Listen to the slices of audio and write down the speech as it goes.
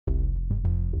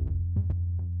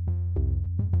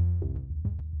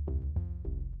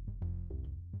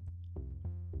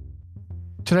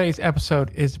Today's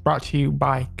episode is brought to you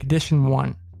by Condition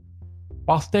One.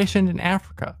 While stationed in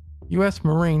Africa, U.S.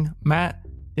 Marine Matt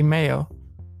DeMaio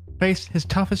faced his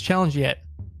toughest challenge yet,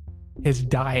 his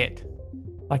diet.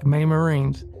 Like many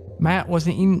Marines, Matt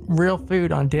wasn't eating real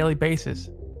food on a daily basis.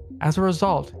 As a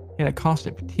result, he had a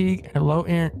constant fatigue and low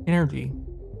energy.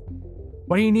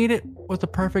 What he needed was the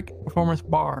perfect performance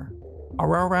bar, a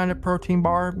well-rounded protein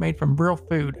bar made from real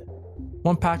food,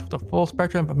 one packed with a full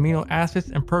spectrum of amino acids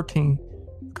and protein,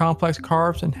 complex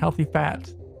carbs and healthy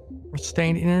fats, for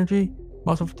sustained energy,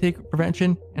 muscle fatigue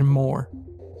prevention, and more.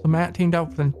 So Matt teamed up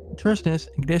with a nutritionist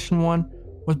and Condition One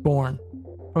was born.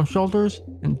 From shoulders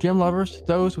and gym lovers to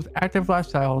those with active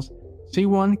lifestyles,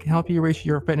 C1 can help you reach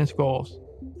your fitness goals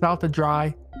without the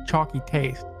dry, chalky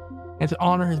taste. And to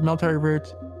honor his military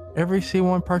roots, every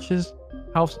C1 purchase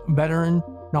helps veteran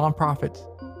nonprofits.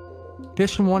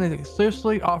 Condition One is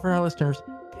exclusively offering our listeners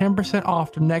 10%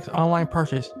 off their next online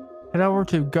purchase. Head over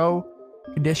to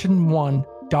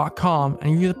gocondition1.com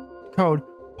and use the code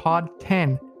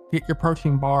POD10 to get your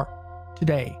protein bar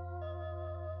today.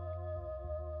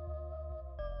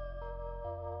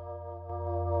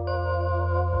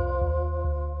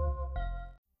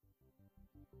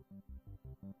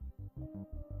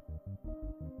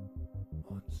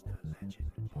 Monster Legend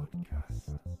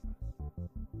Podcast.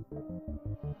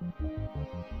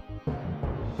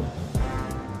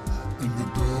 In the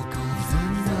dark of the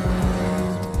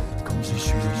night comes a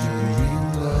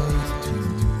shimmering light to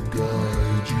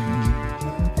guide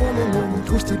you. All along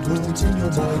twisted roads in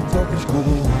your mind, darkness grows,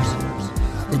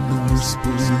 and the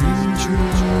whispering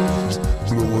trees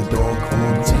blow a dark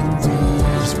haunting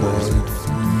breeze right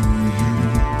through you.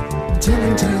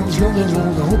 Telling tales young and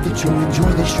old, I hope that you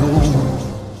enjoy the show.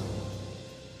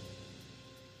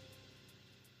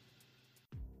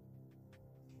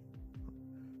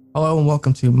 Hello and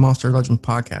welcome to Monster Legend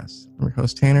Podcast. I'm your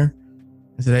host Tanner,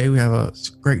 and today we have a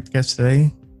great guest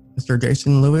today, Mr.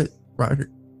 Jason Lewitt,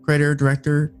 writer, creator,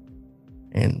 director,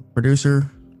 and producer.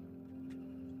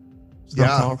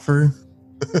 Cinematographer.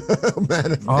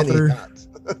 Man of Author. many hats.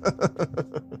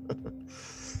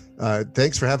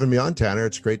 Thanks for having me on, Tanner.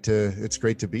 It's great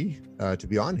to be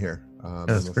on here.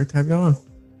 It's great to have you on.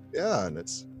 Yeah, and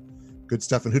it's good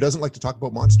stuff. And who doesn't like to talk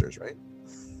about monsters, right?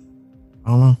 I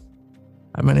don't know.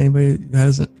 I met anybody who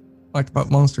hasn't liked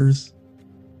about monsters.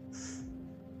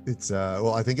 It's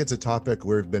well, I think it's a topic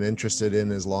we've been interested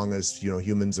in as long as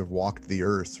humans have walked the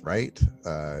earth, right?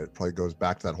 It probably goes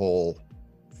back to that whole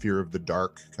fear of the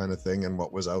dark kind of thing and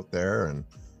what was out there, and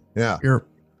yeah,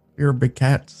 You're big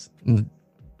cats, and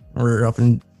we're up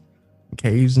in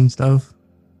caves and stuff.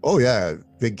 Oh yeah,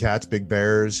 big cats, big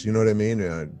bears. You know what I mean?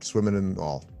 Swimming in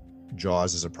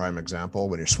Jaws is a prime example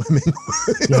when you're swimming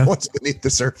what's beneath the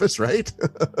surface, right?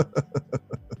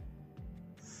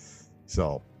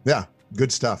 So yeah,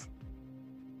 good stuff.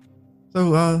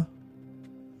 So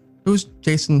who's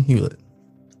Jason Hewlett?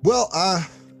 Well, I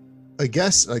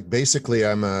guess basically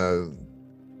I'm a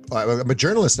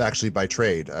journalist actually by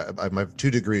trade. I have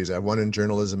 2 degrees. I have one in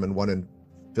journalism and one in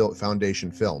foundation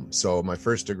film. So my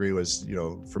first degree was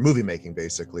for movie making.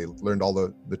 Basically learned all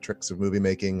the tricks of movie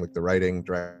making, like the writing,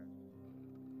 directing.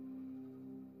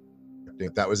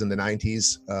 That was in the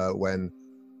 90s when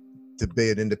to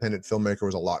be an independent filmmaker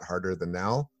was a lot harder than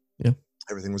now. Yeah,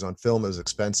 everything was on film. It was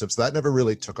expensive, so that never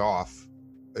really took off.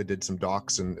 I did some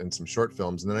docs and some short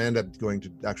films, and then I ended up going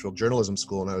to actual journalism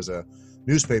school, and I was a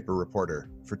newspaper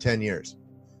reporter for 10 years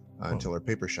until our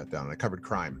paper shut down. And I covered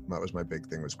crime. That was my big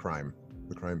thing, was crime,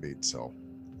 the crime beat. So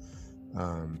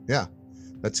yeah,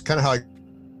 that's kind of how I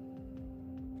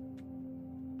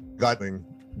got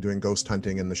doing ghost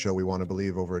hunting and the show We Want to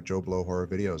Believe over at Joe Blow Horror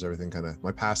Videos. Everything kind of,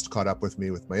 my past caught up with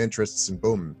me with my interests, and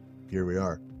boom, here we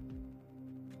are.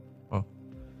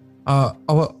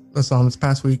 This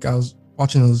past week I was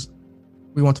watching those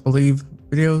We Want to Believe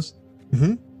videos,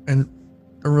 and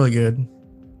they're really good.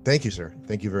 Thank you, sir.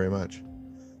 Thank you very much.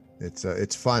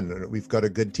 It's fun. We've got a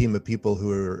good team of people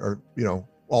who are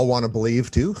all want to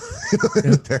believe too,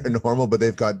 in the paranormal, but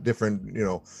they've got different,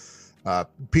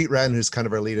 Pete Wren, who's kind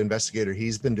of our lead investigator,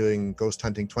 he's been doing ghost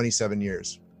hunting 27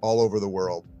 years all over the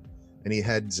world, and he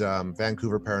heads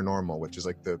Vancouver Paranormal, which is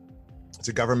it's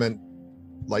a government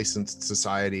licensed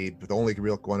society, the only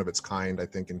real one of its kind, I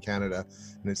think, in Canada,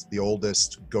 and it's the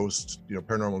oldest ghost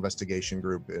paranormal investigation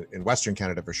group in Western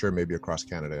Canada for sure, maybe across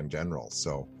Canada in general.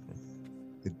 So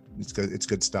it's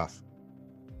good stuff.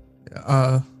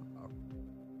 I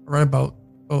read about,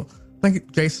 I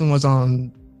think Jason was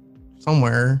on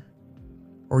somewhere,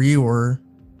 or you were,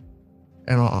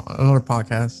 and on another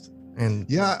podcast, and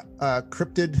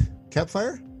Cryptid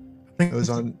Campfire. I think it was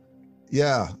on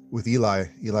with Eli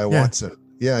Watson.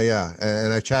 Yeah.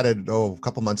 And I chatted a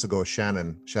couple months ago with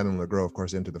Shannon LeGros, of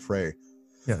course, Into the Fray.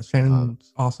 Yeah,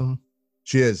 Shannon's awesome.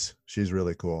 She is. She's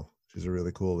really cool. She's a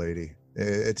really cool lady.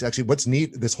 It's actually what's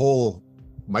neat. This whole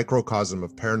microcosm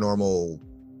of paranormal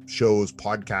shows,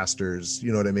 podcasters.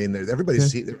 You know what I mean?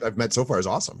 Everybody's I've met so far is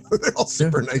awesome. They're all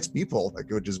super nice people, like,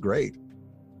 which is great.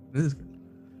 It is good.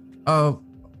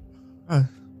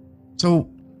 So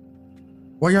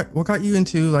what got you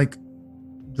into like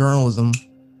journalism?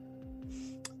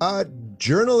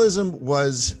 Journalism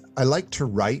was, I like to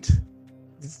write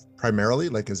primarily.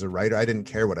 Like, as a writer, I didn't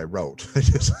care what I wrote. I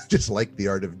just liked the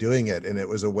art of doing it, and it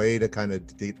was a way to kind of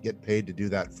get paid to do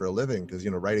that for a living, because,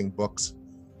 you know, writing books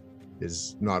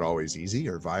is not always easy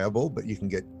or viable, but you can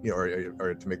get, you know,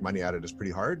 or to make money at it is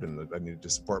pretty hard, and I needed to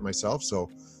support myself.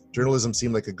 So journalism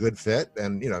seemed like a good fit,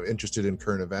 and, you know, interested in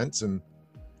current events, and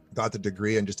got the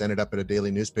degree and just ended up at a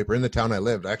daily newspaper in the town I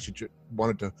lived. I actually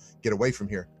wanted to get away from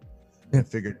here. I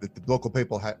figured that the local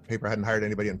paper hadn't hired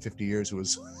anybody in 50 years who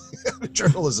was at a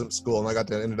journalism school, and I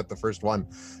ended up the first one.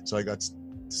 So I got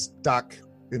stuck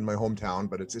in my hometown,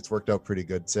 but it's worked out pretty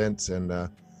good since. And I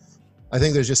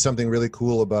think there's just something really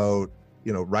cool about,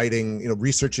 you know, writing, you know,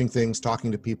 researching things, talking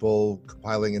to people,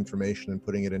 compiling information, and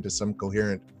putting it into some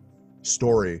coherent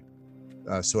story,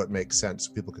 so it makes sense.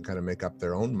 People can kind of make up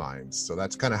their own minds. So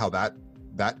that's kind of how that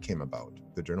came about,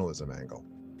 the journalism angle.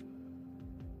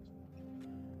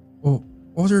 Well,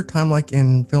 what was your time like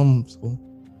in film school?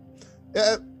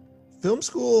 Yeah, film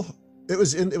school. It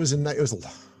was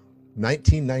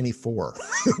 1994.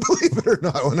 Believe it or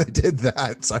not, when I did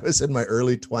that. So I was in my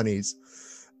early 20s.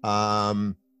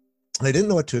 I didn't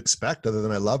know what to expect, other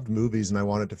than I loved movies and I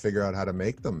wanted to figure out how to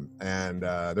make them. And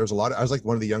there was I was like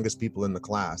one of the youngest people in the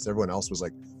class. Everyone else was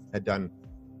like, had done,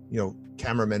 you know,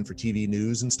 cameramen for TV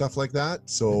news and stuff like that.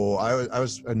 So I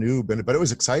was a noob, but it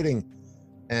was exciting.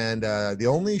 And the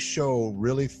only show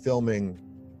really filming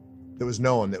that was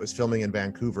known, that was filming in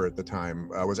Vancouver at the time,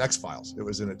 was X-Files. It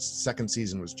was in its second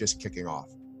season, was just kicking off.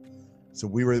 So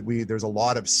there's a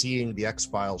lot of seeing the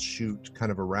X-Files shoot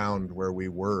kind of around where we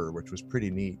were, which was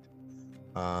pretty neat.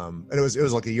 And it was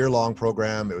like a year-long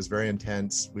program. It was very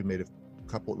intense. We made a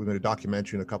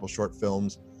documentary and a couple short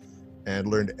films, and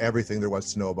learned everything there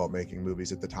was to know about making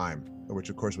movies at the time, which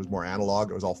of course was more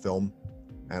analog. It was all film,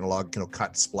 analog, you know,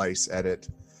 cut, splice, edit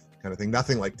kind of thing.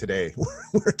 Nothing like today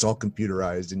where it's all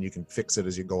computerized and you can fix it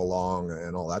as you go along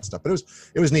and all that stuff. But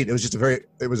it was neat. It was just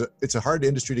it's a hard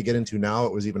industry to get into now.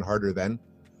 It was even harder then.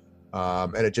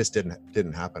 And it just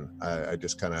didn't happen. I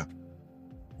just kind of,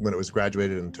 when it was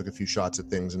graduated, and took a few shots at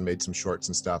things and made some shorts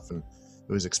and stuff, and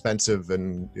it was expensive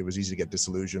and it was easy to get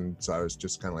disillusioned. So I was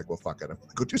just kind of like, well, fuck it. I'm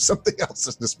gonna go do something else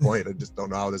at this point. I just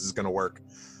don't know how this is going to work.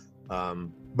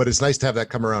 But it's nice to have that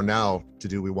come around now to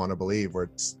do We Want to Believe, where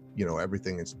it's, you know,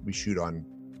 we shoot on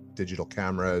digital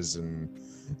cameras, and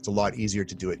it's a lot easier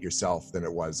to do it yourself than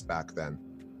it was back then,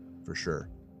 for sure.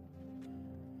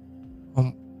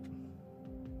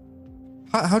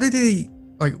 How did they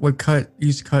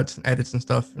use cuts and edits and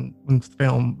stuff and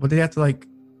film? Would they have to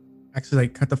actually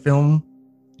cut the film?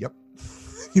 Yep.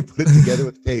 You put it together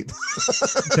with tape.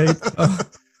 Tape. Oh.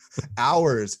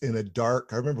 Hours in a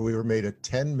dark. I remember we were made a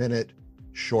 10-minute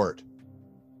short,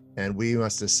 and we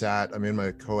must have sat. I mean,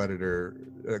 my co-editor,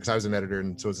 because I was an editor,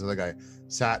 and so was the other guy,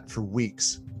 sat for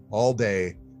weeks, all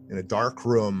day, in a dark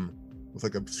room with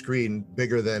like a screen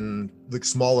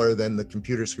smaller than the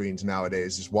computer screens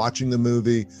nowadays, just watching the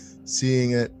movie,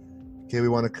 seeing it. Okay, we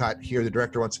want to cut here. The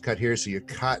director wants to cut here, so you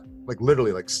cut, like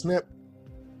literally, like snip,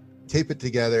 tape it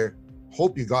together,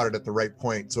 hope you got it at the right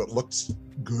point so it looks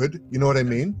good. You know what I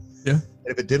mean? Yeah. And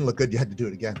if it didn't look good, you had to do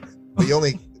it again. But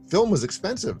film was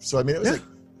expensive, so I mean, it was like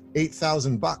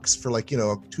 $8,000 for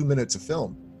 2 minutes of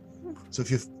film. So if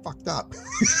you fucked up,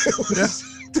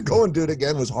 to go and do it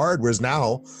again was hard. Whereas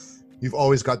now, you've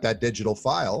always got that digital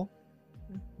file,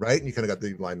 right? And you kind of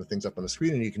got line the things up on the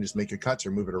screen, and you can just make your cuts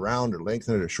or move it around or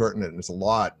lengthen it or shorten it, and it's a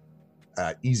lot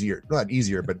easier, not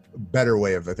easier, but better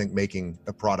way of, I think, making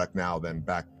a product now than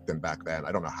back then.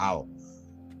 I don't know how.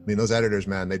 I mean, those editors,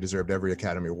 man, they deserved every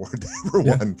Academy Award they ever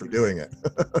won for doing it.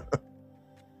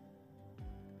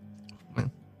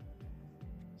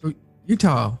 So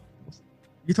Utah's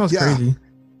crazy.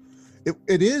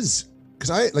 It is,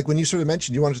 because when you sort of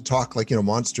mentioned you wanted to talk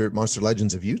Monster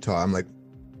Legends of Utah, I'm like,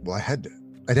 well, I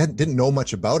didn't know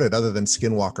much about it other than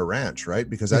Skinwalker Ranch, right?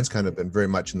 Because that's kind of been very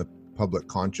much in the public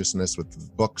consciousness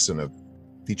with books and a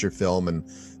feature film. And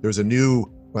there was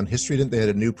on History, didn't they had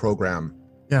a new program?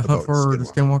 Yeah, Hunt for the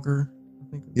Skinwalker,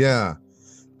 I think. Yeah.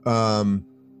 And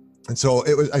so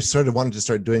wanted to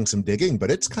start doing some digging,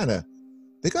 but it's kind of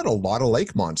they got a lot of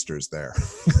lake monsters there.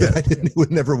 Yeah.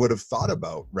 Never would have thought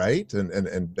about, right?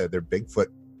 And their Bigfoot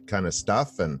kind of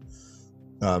stuff. And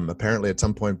apparently at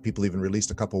some point people even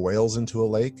released a couple whales into a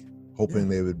lake, hoping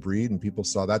they would breed, and people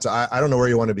saw that. So I don't know where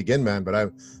you want to begin, man, but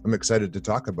I'm excited to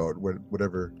talk about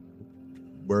wherever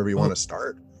you want to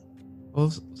start. Well,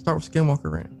 let's start with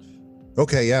Skinwalker Ranch.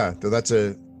 Okay, yeah, that's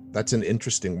an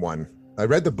interesting one. I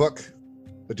read the book,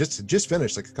 but just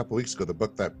finished like a couple weeks ago. The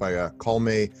book that by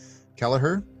Colmay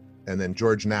Kelleher and then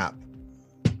George Knapp.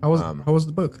 How was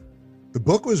the book? The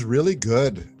book was really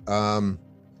good,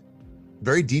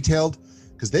 very detailed,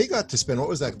 because they got to spend, what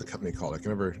was that the company called?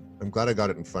 I'm glad I got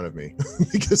it in front of me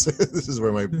because this is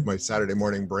where my Saturday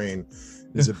morning brain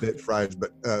is a bit fried.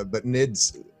 But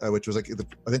NIDS, which was like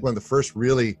I think one of the first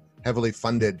really heavily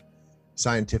funded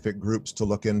scientific groups to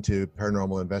look into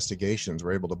paranormal investigations,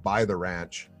 were able to buy the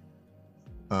ranch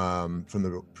from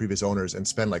the previous owners and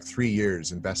spend like 3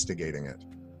 years investigating it.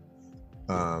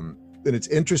 And it's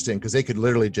interesting because they could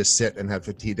literally just sit and have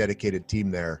a dedicated team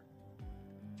there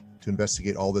to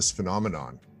investigate all this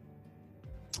phenomenon.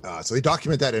 So they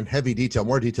document that in heavy detail,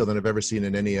 more detail than I've ever seen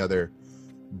in any other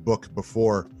book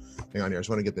before. Hang on here, I just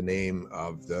want to get the name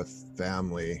of the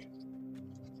family.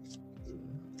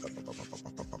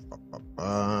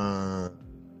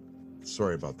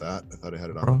 Sorry about that. I thought I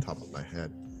had it on the top of my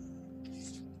head.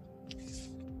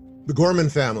 The Gorman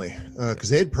family, because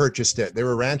they had purchased it. They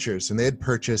were ranchers, and they had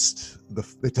purchased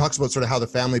it talks about sort of how the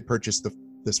family purchased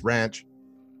this ranch,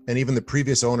 and even the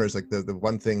previous owners. Like the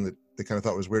one thing that they kind of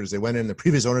thought was weird is they went in. The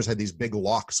previous owners had these big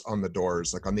locks on the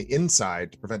doors, like on the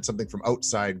inside, to prevent something from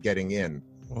outside getting in.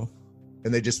 Well,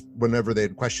 and they just, whenever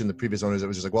they'd question the previous owners, it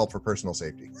was just like, well, for personal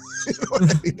safety, you know what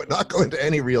I mean? But not go into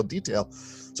any real detail.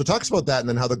 So it talks about that, and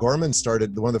then how the Gormans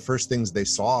started. One of the first things they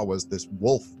saw was this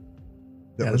wolf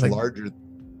that was like larger.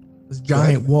 This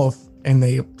giant wolf, and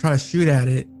they try to shoot at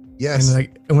it. Yes. And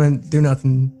like it wouldn't do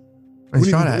nothing. And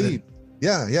shot at it.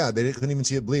 Yeah. They couldn't even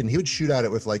see it bleed. And he would shoot at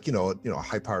it with like, a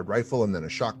high-powered rifle and then a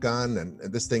shotgun, and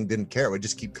this thing didn't care. It would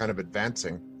just keep kind of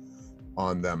advancing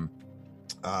on them.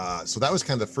 So that was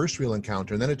kind of the first real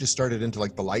encounter. And then it just started into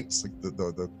like the lights, like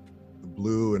the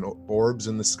blue and orbs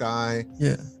in the sky.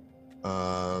 Yeah.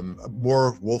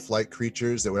 More wolf-like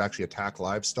creatures that would actually attack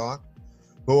livestock.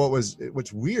 But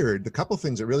what's weird, the couple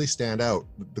things that really stand out,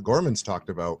 the Gormans talked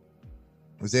about,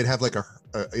 was they'd have like a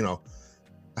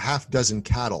half dozen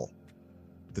cattle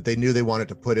that they knew they wanted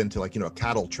to put into like, a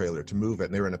cattle trailer to move it.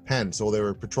 And they were in a pen. So they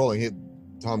were patrolling.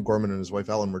 Tom Gorman and his wife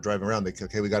Ellen were driving around. They said,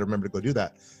 okay, we got to remember to go do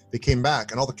that. They came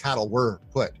back and all the cattle were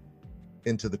put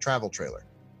into the travel trailer,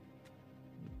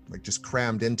 like just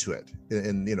crammed into it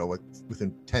in like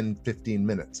within 10, 15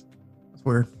 minutes.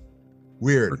 That's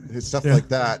weird. Stuff like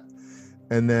that.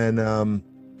 And then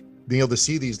being able to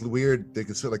see these weird, they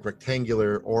could see like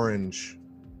rectangular orange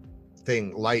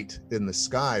light in the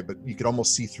sky, but you could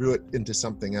almost see through it into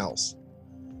something else.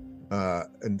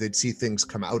 And they'd see things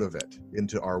come out of it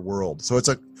into our world. So it's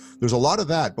like, there's a lot of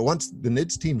that. But once the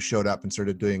NIDS team showed up and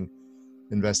started doing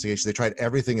investigations, they tried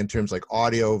everything in terms like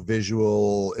audio,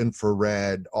 visual,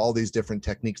 infrared, all these different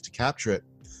techniques to capture it.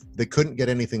 They couldn't get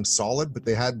anything solid, but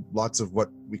they had lots of what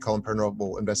we call in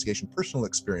paranormal investigation, personal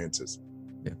experiences.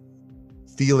 Yeah.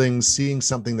 Feelings, seeing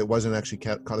something that wasn't actually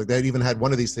caught. They even had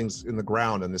one of these things in the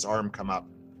ground and this arm come up.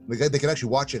 They could actually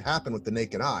watch it happen with the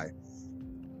naked eye,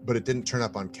 but it didn't turn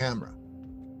up on camera.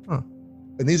 Huh.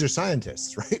 And these are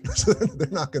scientists, right? So they're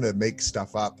not going to make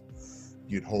stuff up,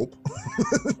 you'd hope,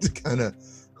 to kind of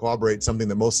corroborate something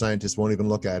that most scientists won't even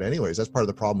look at anyways. That's part of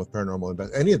the problem with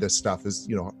paranormal any of this stuff is,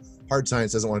 hard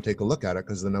science doesn't want to take a look at it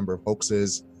because of the number of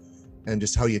hoaxes and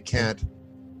just how you can't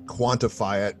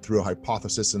quantify it through a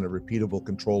hypothesis and a repeatable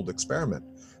controlled experiment.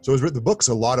 So the book's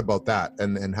a lot about that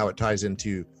and how it ties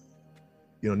into,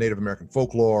 Native American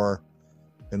folklore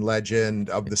and legend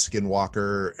of the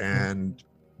Skinwalker and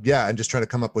just trying to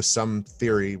come up with some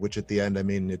theory, which at the end, I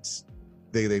mean, it's,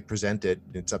 they present it.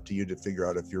 It's up to you to figure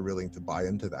out if you're willing to buy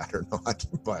into that or not,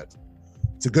 but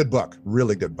it's a good book,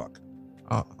 really good book.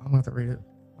 I'm gonna have to read it.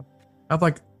 I have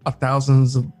like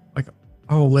thousands of a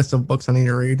whole list of books I need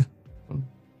to read.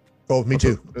 Oh, me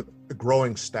too. A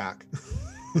growing stack.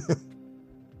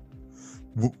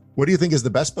 What do you think is the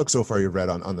best book so far you've read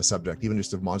on the subject, even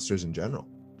just of monsters in general?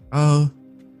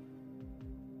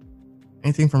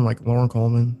 Anything from like Lauren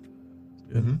Coleman.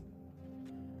 Mm-hmm.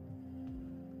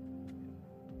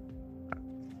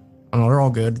 I don't know, they're all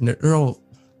good. They're all,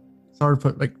 it's hard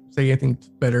to say anything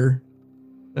better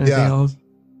than anything else.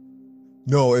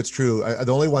 No, it's true.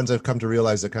 The only ones I've come to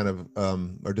realize that kind of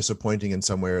are disappointing in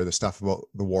some way are the stuff about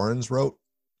the Warrens wrote.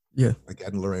 Yeah. Like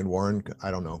Ed and Lorraine Warren.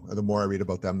 I don't know. The more I read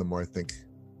about them, the more I think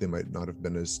they might not have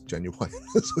been as genuine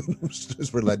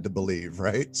as we're led to believe,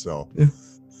 right? So, Yeah.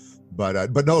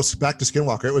 but no, back to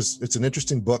Skinwalker. It's an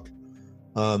interesting book.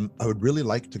 I would really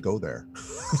like to go there,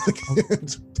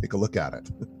 take a look at it.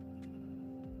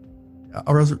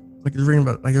 I was like reading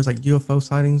about like there's like UFO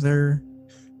sightings there.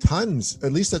 Tons,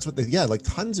 at least that's what like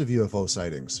tons of UFO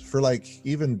sightings for like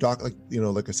even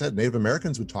like I said, Native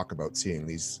Americans would talk about seeing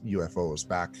these UFOs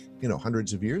back,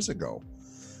 hundreds of years ago.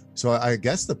 So I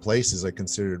guess the place is like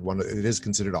considered it is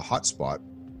considered a hot spot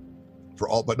for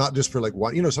all, but not just for like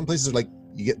one, some places are like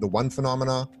you get the one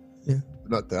phenomena, Yeah.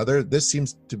 not the other. This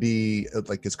seems to be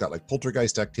like, it's got like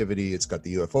poltergeist activity. It's got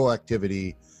the UFO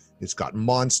activity. It's got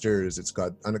monsters. It's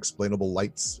got unexplainable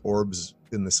lights, orbs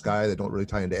in the sky that don't really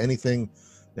tie into anything.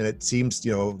 And it seems,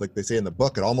 like they say in the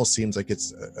book, it almost seems like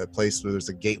it's a place where there's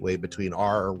a gateway between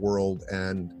our world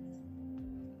and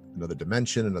another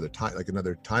dimension, another time, like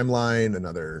another timeline,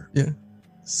 another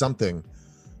something.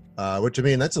 Which, I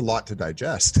mean, that's a lot to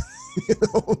digest.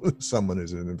 Someone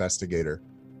who's an investigator.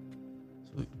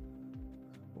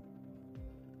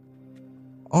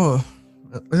 Oh,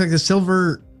 like the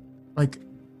silver, like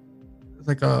it's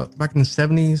like back in the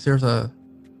 70s, there's a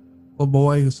little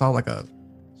boy who saw like a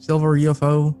silver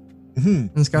UFO in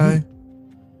the sky.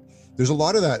 There's a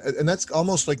lot of that, and that's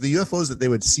almost like the UFOs that they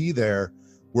would see there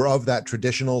were of that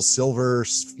traditional silver,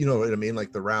 you know what I mean,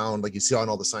 like the round, like you see on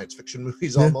all the science fiction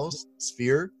movies, almost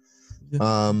sphere. It's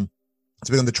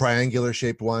been on the triangular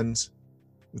shaped ones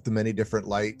with the many different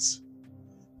lights.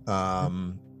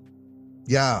 And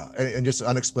just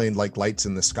unexplained like lights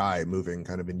in the sky moving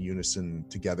kind of in unison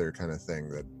together, kind of thing.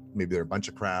 That maybe they're a bunch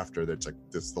of craft, or that's like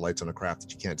the lights on a craft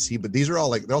that you can't see. But these are all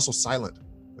like, they're also silent.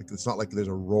 Like it's not like there's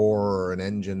a roar or an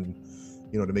engine,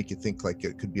 to make you think like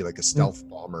it could be like a stealth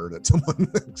bomber that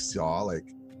someone saw. Like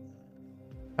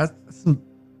that's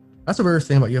the weirdest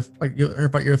thing about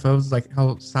about UFOs, like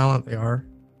how silent they are.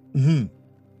 Like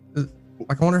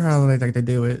I wonder how they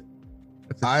do it.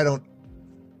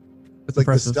 It's like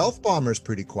impressive. the stealth bomber is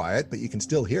pretty quiet, but you can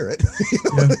still hear it.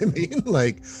 What I mean?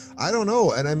 Like, I don't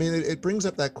know. And I mean, it brings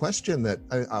up that question that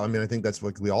I mean, I think that's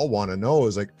what we all want to know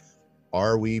is like,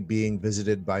 are we being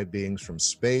visited by beings from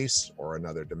space or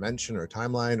another dimension or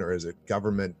timeline, or is it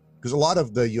government? Because a lot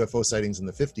of the UFO sightings in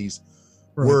the 50s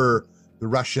were the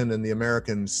Russian and the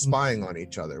Americans spying on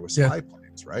each other with spy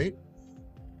planes, right?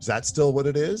 Is that still what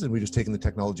it is? And we just taking the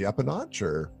technology up a notch,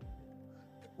 or?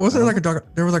 Wasn't there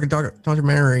there was like a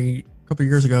documentary a couple of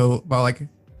years ago about like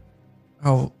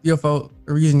how they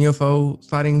were using UFO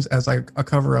sightings as like a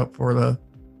cover up for the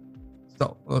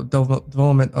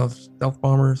development of stealth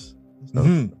bombers and stuff.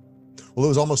 Well, it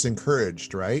was almost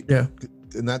encouraged, right? Yeah.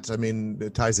 And that's, I mean,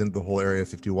 it ties into the whole Area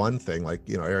 51 thing. Like,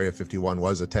 Area 51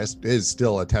 is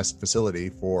still a test facility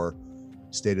for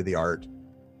state-of-the-art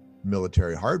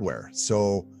military hardware.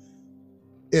 So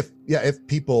if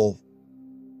people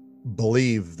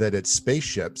believe that it's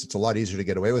spaceships, it's a lot easier to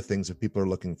get away with things if people are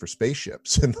looking for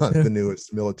spaceships and not the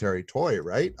newest military toy,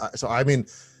 right? So I mean,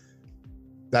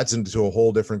 that's into a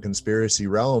whole different conspiracy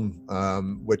realm,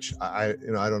 which I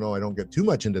don't know, I don't get too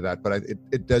much into that, but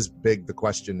it does beg the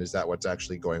question, is that what's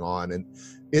actually going on? And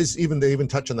they even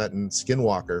touch on that in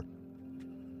Skinwalker,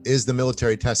 is the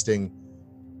military testing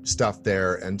stuff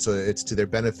there, and so it's to their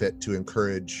benefit to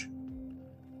encourage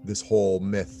this whole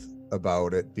myth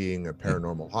about it being a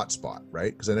paranormal hotspot,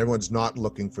 right? Because then everyone's not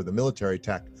looking for the military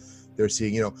tech. They're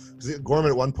seeing, because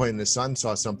Gorman at one point and his son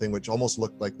saw something which almost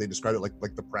looked like, they described it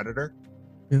like the Predator.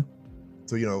 Yeah.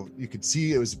 So, you could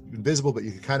see it was invisible, but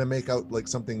you could kind of make out like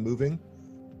something moving.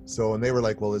 So, and they were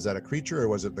like, well, is that a creature, or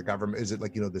was it the government? Is it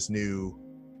like, this new,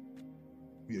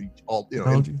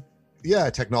 Technology?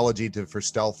 Technology for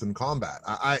stealth and combat?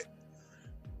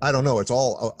 I don't know. It's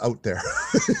all out there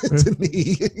to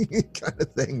me, kind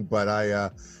of thing. But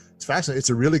it's fascinating. It's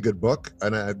a really good book,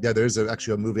 and there's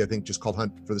actually a movie I think just called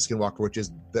Hunt for the Skinwalker, which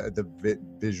is the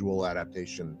visual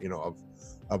adaptation,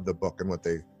 of the book and what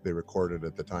they recorded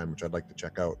at the time, which I'd like to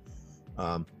check out.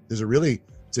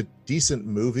 It's a decent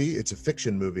movie. It's a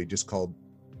fiction movie just called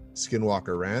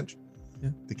Skinwalker Ranch.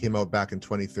 That came out back in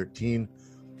 2013.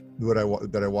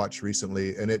 That I watched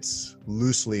recently, and it's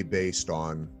loosely based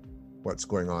on what's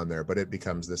going on there, but it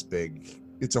becomes this big,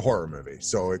 it's a horror movie,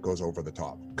 so it goes over the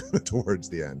top towards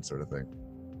the end, sort of thing.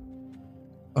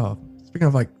 Speaking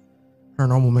of like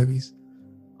paranormal movies,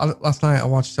 last night I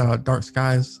watched Dark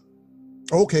Skies.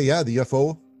 Okay, yeah, the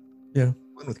UFO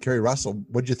one with Kerry Russell.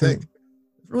 What'd you think? It's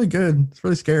really good. It's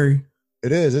really scary.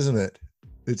 It is, isn't it?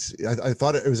 I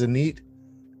thought it was a neat,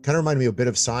 kind of reminded me a bit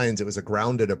of Signs. It was a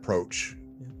grounded approach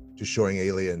to showing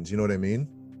aliens, you know what I mean?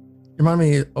 It reminded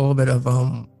me a little bit of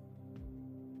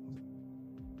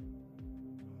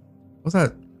what's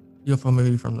that UFO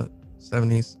movie from the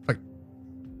 70s, like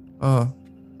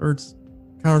Birds,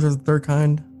 Encounters of the Third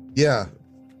Kind. Yeah,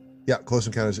 Close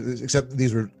Encounters. Except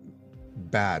these were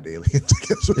bad aliens, I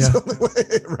guess was the only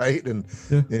way, right? And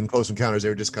in Close Encounters, they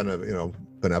were just kind of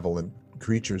benevolent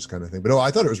creatures, kind of thing. But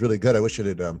I thought it was really good. I wish it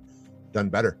had done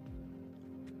better.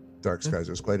 Dark Skies.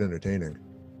 It was quite entertaining.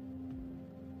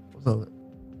 So,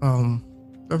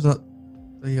 there was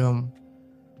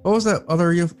what was that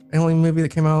other alien movie that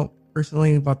came out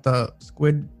recently about the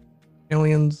squid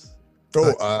aliens?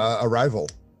 Arrival.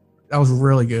 That was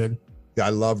really good. Yeah, I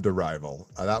loved Arrival.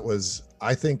 That was,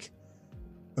 I think,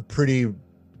 a pretty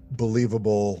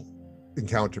believable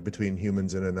encounter between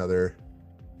humans and another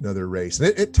race,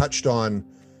 and it touched on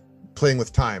playing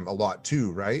with time a lot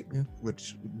too, right? Yeah.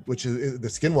 Which is the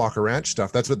Skinwalker Ranch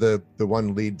stuff. That's what the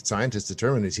one lead scientist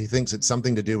determined is he thinks it's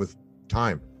something to do with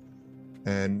time.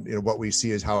 And what we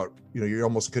see is how you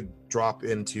almost could drop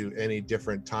into any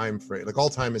different time frame. Like all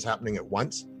time is happening at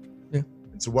once. Yeah.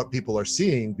 And so what people are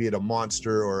seeing, be it a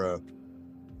monster or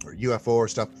UFO or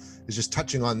stuff, is just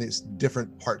touching on these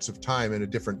different parts of time in a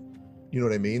different, you know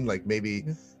what I mean? Like maybe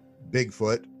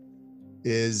Bigfoot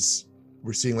is,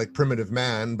 we're seeing like primitive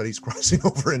man, but he's crossing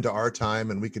over into our time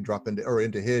and we could drop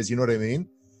into his, you know what I mean?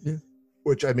 Yeah.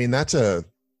 Which, I mean, it's a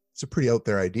pretty out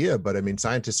there idea, but I mean,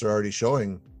 scientists are already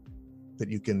showing that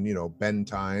you can, bend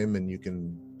time and you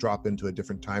can drop into a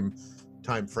different time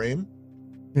frame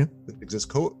that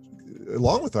exists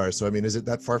along with ours. So, I mean, is it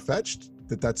that far-fetched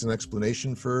that that's an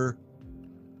explanation for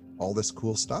all this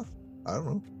cool stuff? I don't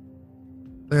know.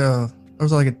 Yeah, there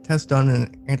was like a test done in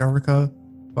Antarctica,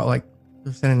 but like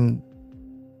they're sending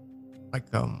like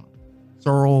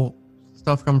solar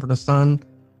stuff coming from the sun.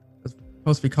 It's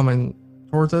supposed to be coming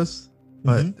towards us,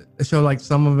 but it showed like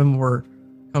some of them were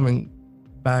coming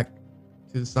back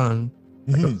to the sun,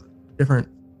 like a different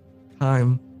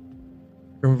time,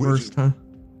 reverse time.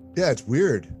 Yeah, it's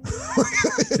weird.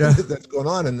 That's going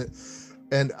on, and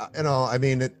I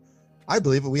mean it. I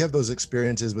believe it. We have those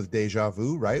experiences with deja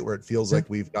vu, right? Where it feels like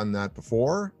we've done that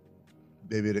before.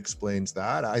 Maybe it explains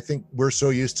that. I think we're so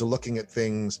used to looking at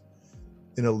things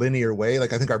in a linear way.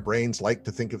 Like I think our brains like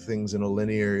to think of things in a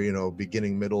linear,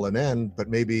 beginning, middle, and end, but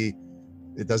maybe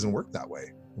it doesn't work that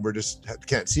way. We're just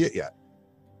can't see it yet.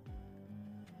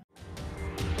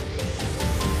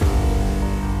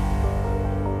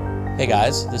 Hey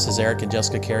guys, this is Eric and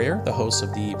Jessica Carrier, the hosts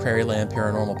of the Prairie Land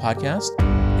Paranormal Podcast,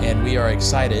 and we are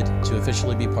excited to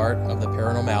officially be part of the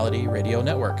Paranormality Radio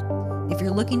Network. If you're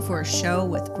looking for a show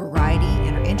with variety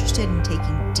and are interested in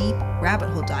taking deep rabbit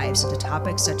hole dives into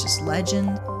topics such as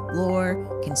legend,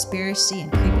 lore, conspiracy,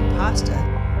 and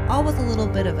creepypasta, all with a little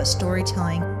bit of a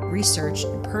storytelling, research,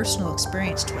 and personal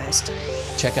experience twist,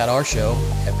 check out our show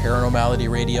at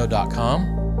paranormalityradio.com,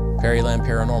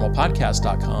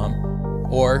 prairielandparanormalpodcast.com,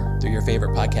 or through your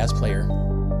favorite podcast player.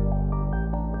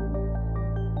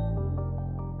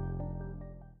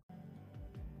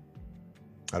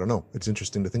 I don't know. It's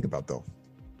interesting to think about, though.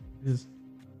 It is.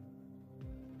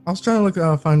 I was trying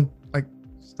to find like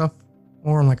stuff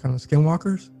more on like on the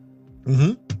Skinwalkers,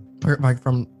 like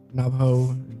from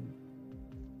Navajo and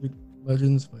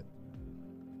legends, but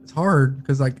it's hard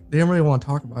because like they don't really want to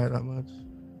talk about it that much.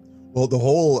 Well, the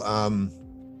whole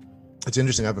it's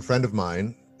interesting. I have a friend of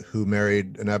mine who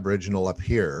married an Aboriginal up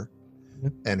here,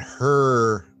 and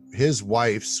his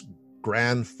wife's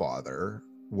grandfather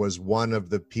was one of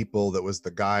the people that was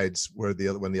the guides when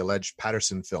the alleged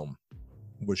Patterson film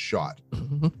was shot.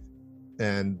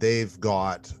 And they've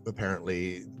got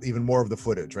apparently even more of the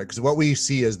footage, right? Because what we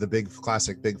see as the big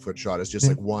classic Bigfoot shot is just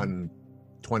like one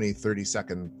 20-30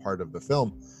 second part of the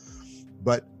film.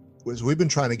 But we've been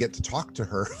trying to get to talk to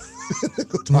her,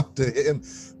 go talk to him,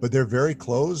 but they're very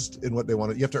closed in what they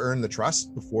want. You have to earn the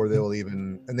trust before they will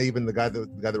even. And the guy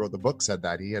that wrote the book said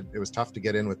that it was tough to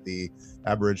get in with the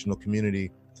Aboriginal community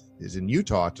is in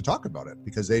Utah to talk about it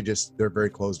because they're very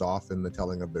closed off in the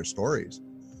telling of their stories.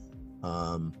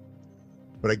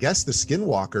 But I guess the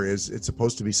Skinwalker it's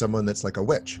supposed to be someone that's like a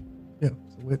witch. Yeah,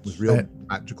 it's a witch with real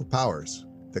magical powers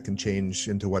that can change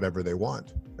into whatever they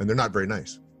want, and they're not very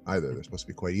nice either. They're supposed to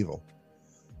be quite evil.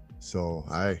 So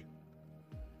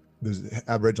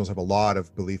Aboriginals have a lot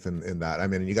of belief in that. I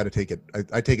mean, you got to take it.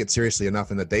 I take it seriously enough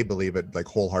in that they believe it like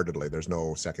wholeheartedly. There's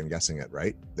no second guessing it,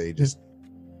 right? They just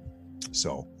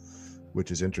which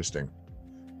is interesting.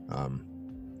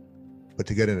 But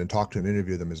to get in and talk to and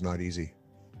interview them is not easy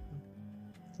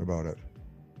about it.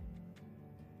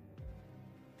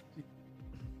 So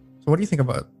what do you think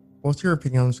about? What's your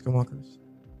opinion on Skinwalkers?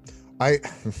 I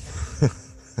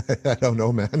don't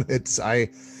know, man.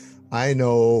 I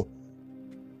know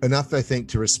enough, I think,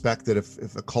 to respect that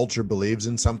if a culture believes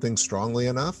in something strongly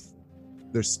enough,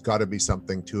 there's got to be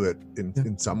something to it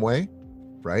in some way,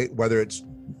 right? Whether it's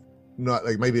not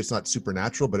like, maybe it's not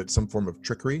supernatural, but it's some form of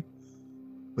trickery.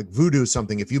 Like voodoo is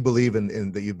something, if you believe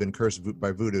in that you've been cursed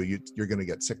by voodoo, you're going to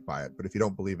get sick by it. But if you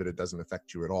don't believe it, it doesn't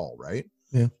affect you at all, right?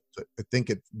 Yeah. So I think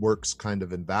it works kind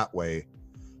of in that way.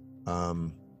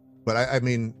 But I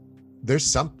mean, there's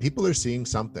some people are seeing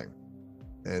something,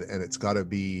 and it's got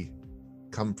to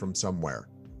come from somewhere.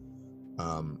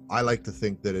 I like to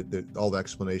think that all the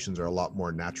explanations are a lot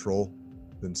more natural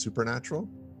than supernatural.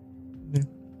 Yeah.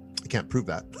 I can't prove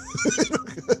that.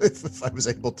 if I was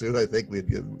able to, I think we'd,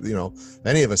 if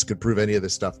any of us could prove any of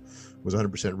this stuff was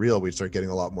 100% real, we'd start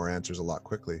getting a lot more answers a lot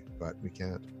quickly, but we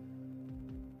can't.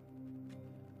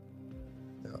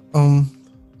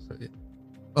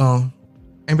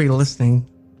 Anybody listening?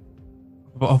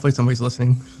 Well, hopefully somebody's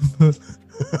listening.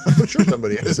 I'm sure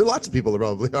somebody is. Lots of people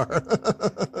probably are.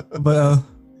 But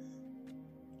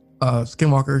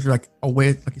skinwalkers are like a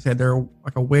witch, like you said, they're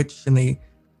like a witch, and they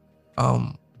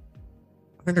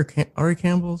I think they're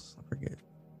cannibals. I forget.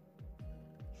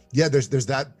 Yeah, there's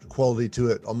that quality to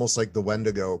it, almost like the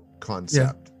Wendigo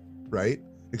concept, right?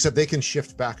 Except they can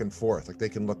shift back and forth. Like they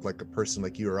can look like a person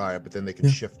like you or I, but then they can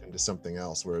shift into something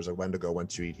else. Whereas a Wendigo,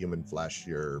 once you eat human flesh,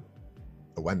 you're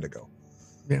a Wendigo.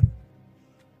 Yeah,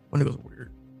 Wendigo's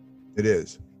weird. It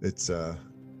is. It's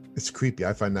creepy.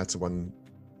 I find that's one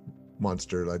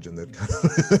monster legend that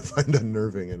I find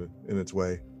unnerving in its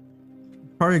way.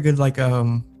 Probably a good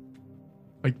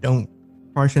don't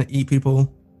probably shouldn't eat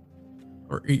people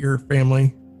or eat your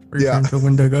family or you turn into a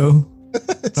Wendigo.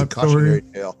 It's a cautionary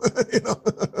tale.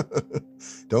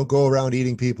 Don't go around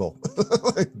eating people.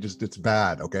 It's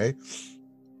bad. Okay,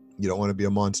 you don't want to be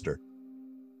a monster.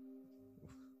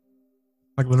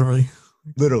 Like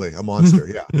literally a monster.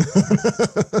 Yeah.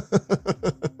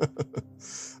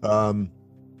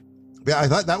 Yeah, I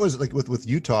thought that was like with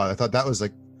Utah. I thought that was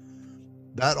like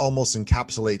that almost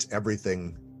encapsulates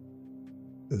everything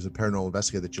as a paranormal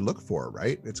investigator that you look for,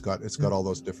 right? It's got all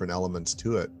those different elements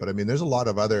to it. But I mean, there's a lot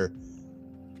of other.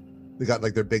 They got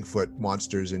like their Bigfoot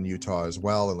monsters in Utah as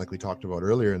well, and like we talked about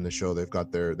earlier in the show, they've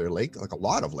got their lake, like a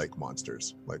lot of lake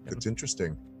monsters. Like it's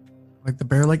interesting. Like the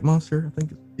Bear Lake monster, I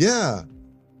think. Yeah,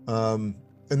 and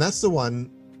that's the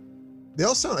one. They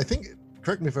all sound, I think,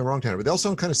 correct me if I'm wrong, Tanner, but they all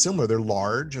sound kind of similar. They're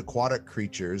large aquatic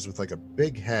creatures with like a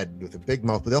big head with a big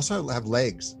mouth, but they also have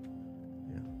legs,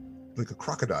 like a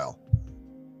crocodile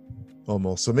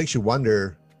almost. So it makes you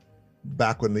wonder,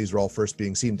 back when these were all first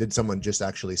being seen, did someone just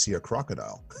actually see a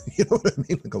crocodile? You know what I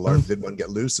mean? Like a large, did one get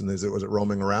loose and was it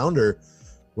roaming around, or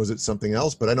was it something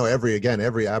else? But I know every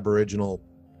Aboriginal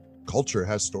culture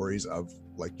has stories of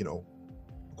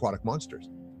aquatic monsters.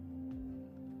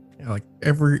 Yeah, like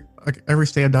every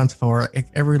state I've done so far, like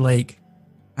every lake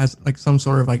has like some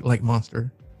sort of like lake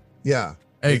monster. Yeah.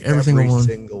 Every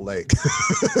single lake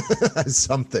has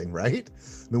something, right?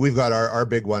 I mean, we've got our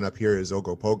big one up here is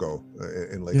Ogopogo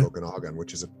in Lake Okanagan,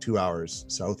 which is 2 hours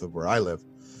south of where I live.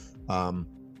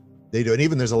 They do, and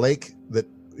even there's a lake that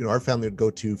our family would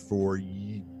go to for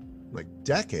like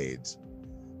decades,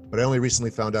 but I only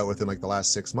recently found out within like the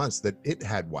last 6 months that it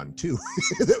had one too.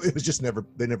 It was just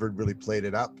they never really played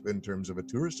it up in terms of a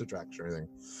tourist attraction or anything.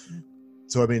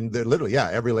 So I mean, they're literally,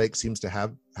 every lake seems to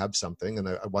have something, and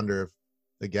I wonder if,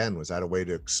 again, was that a way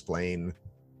to explain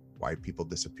why people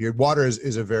disappeared? Water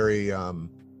is a very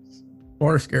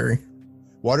water's scary.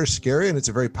 Water's scary, and it's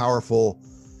a very powerful,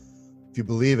 if you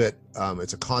believe it,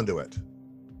 it's a conduit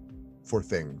for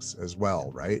things as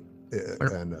well, right?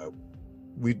 And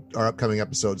our upcoming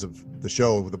episodes of the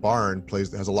show, The Barn,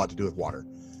 has a lot to do with water.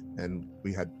 And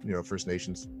we had, First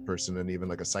Nations person and even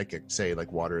like a psychic say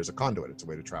like water is a conduit. It's a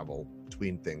way to travel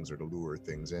between things or to lure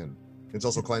things in. It's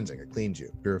also cleansing. It cleans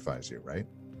you, purifies you, right?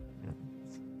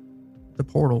 The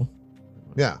portal.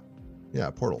 Yeah,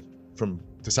 a portal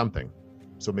to something.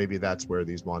 So maybe that's where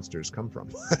these monsters come from.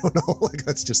 I don't know. Like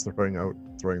that's just throwing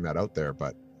that out there,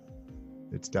 but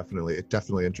it's definitely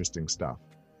interesting stuff.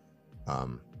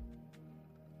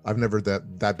 I've never,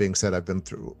 that being said, I've been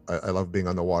through, I love being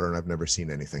on the water, and I've never seen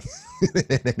anything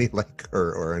in any lake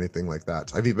or anything like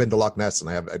that. I've even been to Loch Ness, and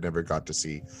I never got to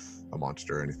see a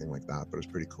monster or anything like that, but it was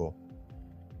pretty cool.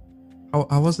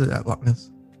 How was it at Loch Ness?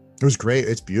 It was great.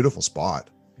 It's a beautiful spot.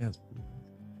 Yeah,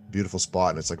 beautiful spot,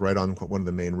 and it's like right on one of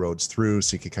the main roads through,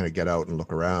 so you can kind of get out and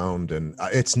look around, and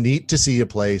it's neat to see a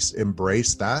place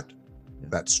embrace that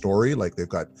story. Like they've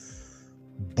got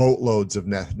boatloads of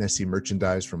Nessie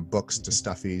merchandise, from books to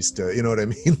stuffies to, you know what I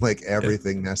mean, like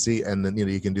everything Nessie. And then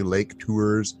you can do lake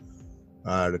tours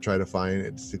to try to find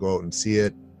it, to go out and see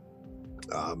it.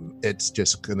 It's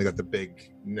just kind of got the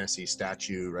big Nessie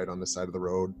statue right on the side of the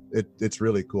road. It's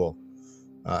really cool.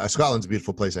 Scotland's a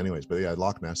beautiful place anyways, but yeah,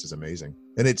 Loch Ness is amazing.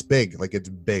 And it's big, like it's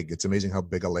big. It's amazing how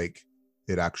big a lake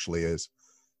it actually is.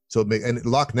 So and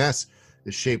Loch Ness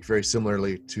is shaped very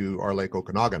similarly to our Lake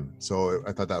Okanagan. So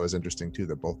I thought that was interesting too,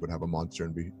 that both would have a monster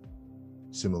and be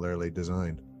similarly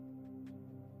designed.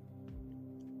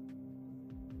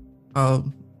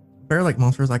 Bear Lake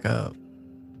monster is like a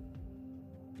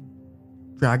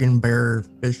dragon bear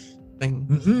fish thing.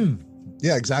 Mm-hmm.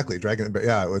 Yeah, exactly. Dragon.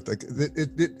 Yeah, with like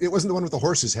it wasn't the one with the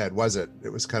horse's head, was it? It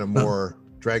was kind of more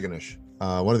dragonish.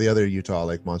 One of the other Utah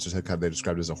lake monsters had kind of, they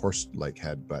described it as a horse-like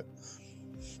head, but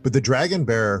the dragon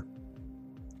bear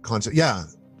concept, yeah,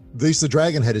 at least the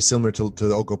dragon head is similar to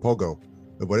the Ogopogo,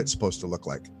 of what it's supposed to look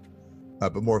like,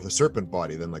 but more of a serpent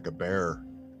body than like the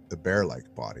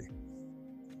bear-like body.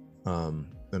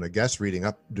 And I guess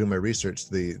doing my research,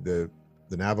 the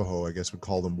Navajo, I guess, would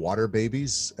call them water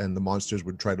babies, and the monsters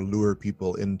would try to lure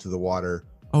people into the water.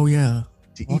 Oh yeah,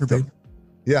 to water eat them. baby.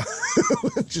 Yeah,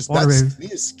 just Water that's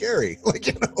baby. is scary. Like,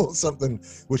 you know, something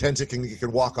which hence it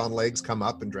can walk on legs, come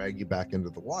up, and drag you back into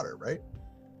the water, right?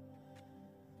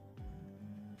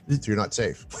 So you're not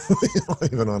safe,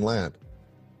 even on land.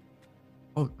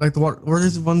 Oh, like the water. Were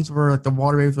these ones where like the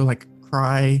water babies would like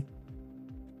cry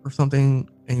or something,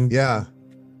 and you Yeah,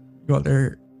 go out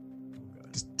there?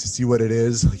 to see what it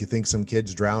is. Like you think some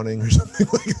kid's drowning or something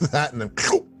like that, and then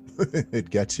it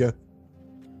gets you.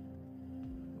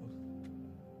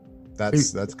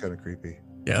 That's kind of creepy.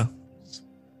 Yeah,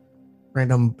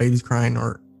 random babies crying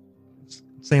or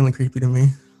insanely creepy to me.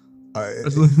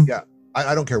 Yeah,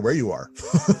 I don't care where you are.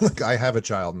 Like, I have a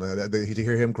child, and to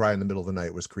hear him cry in the middle of the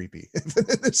night was creepy in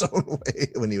its own way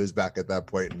when he was back at that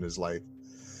point in his life.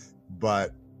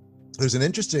 But there's an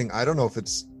interesting, I don't know if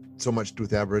it's so much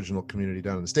with the Aboriginal community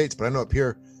down in the States, but I know up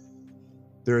here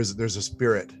there's a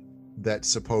spirit that's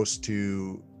supposed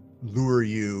to lure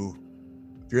you.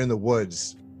 If you're in the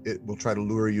woods, it will try to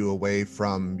lure you away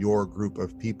from your group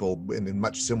of people in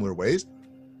much similar ways,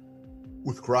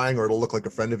 with crying, or it'll look like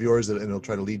a friend of yours, and it'll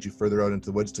try to lead you further out into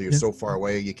the woods till you're so far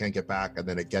away you can't get back, and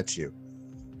then it gets you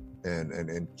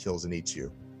and kills and eats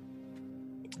you.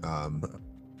 I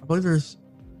believe there's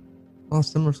a lot of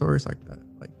similar stories like that,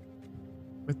 like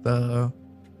with the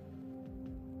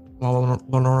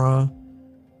Lenora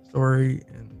story,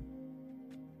 and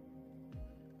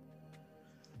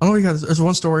I don't know, because there's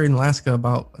one story in Alaska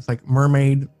about, it's like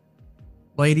mermaid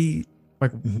lady,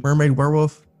 like mermaid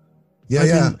werewolf.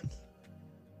 Yeah.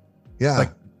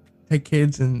 Like take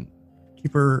kids and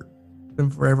keep them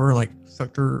forever, and like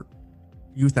sucked her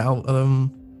youth out of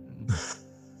them.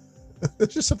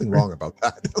 There's just something wrong about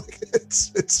that. Like,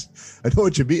 it's I know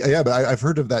what you mean. Yeah, but I've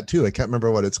heard of that too. I can't remember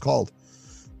what it's called.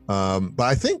 But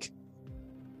I think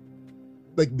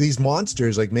like these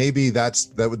monsters, like maybe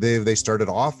they started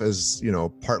off as, you know,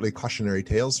 partly cautionary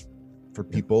tales for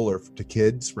people or to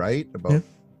kids, right? About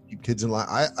kids in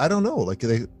life. I don't know. Like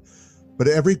but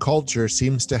every culture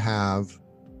seems to have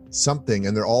something,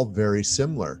 and they're all very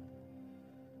similar.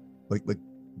 Like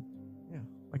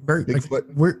very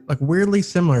Bigfoot. like weirdly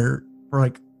similar, for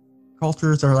like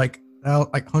cultures are like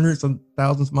hundreds of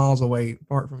thousands of miles away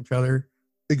apart from each other.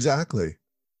 Exactly.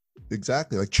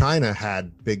 Like China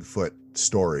had Bigfoot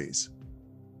stories,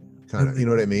 kind of, you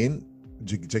know what I mean?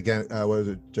 What is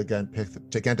it?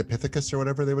 Gigantopithecus or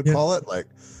whatever they would call it, like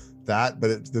that.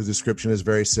 But the description is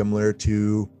very similar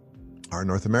to our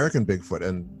North American Bigfoot,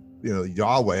 and you know,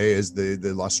 Yahweh is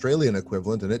the Australian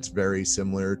equivalent, and it's very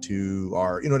similar to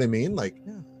our, you know what I mean? Like,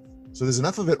 so there's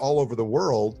enough of it all over the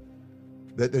world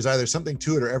that there's either something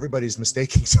to it, or everybody's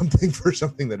mistaking something for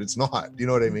something that it's not. You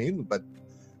know what I mean? But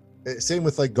same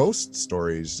with like ghost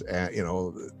stories, you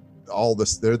know, all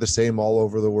this, they're the same all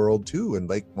over the world too, and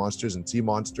lake monsters and sea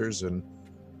monsters, and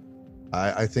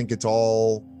I think it's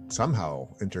all somehow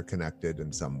interconnected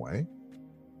in some way.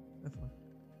 Definitely.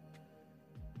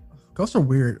 Ghosts are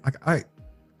weird. Like I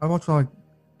watch, like,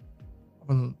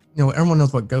 when, you know, everyone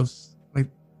knows what ghosts, like,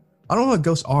 I don't know what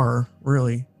ghosts are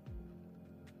really.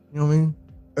 You know what I mean?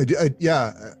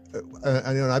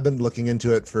 I know I've been looking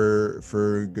into it for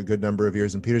a good number of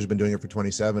years, and Peter's been doing it for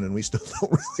 27, and we still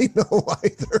don't really know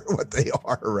either what they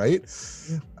are, right?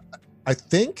 Yeah. I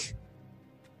think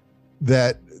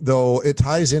that though it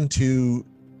ties into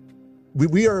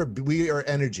we are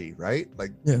energy, right?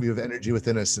 Like we have energy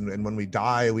within us, and when we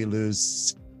die, we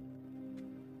lose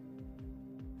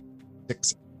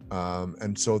 6.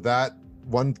 And so that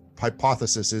one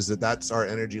hypothesis is that that's our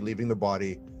energy leaving the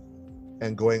body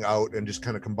and going out and just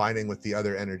kind of combining with the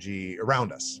other energy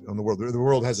around us on the world. The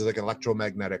world has like an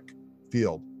electromagnetic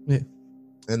field. Yeah.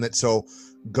 And that so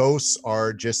ghosts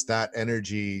are just that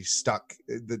energy stuck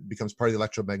that becomes part of the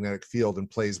electromagnetic field and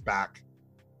plays back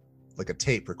like a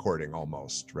tape recording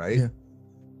almost, right? Yeah.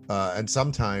 And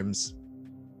sometimes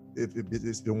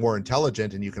it's more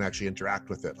intelligent and you can actually interact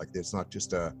with it. Like it's not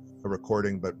just a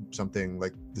recording, but something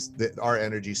like this, our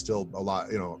energy still a lot,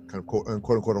 kind of quote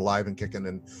unquote alive and kicking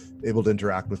and able to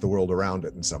interact with the world around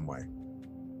it in some way.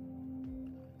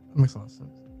 That makes a lot of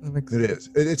sense. It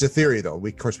is. It's a theory, though.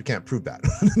 Of course, we can't prove that.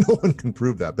 No one can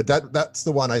prove that. But that's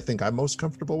the one I think I'm most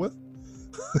comfortable with.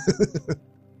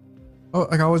 Oh,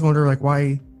 like I always wonder, like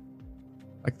why,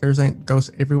 like there's ghosts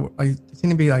everywhere. Like they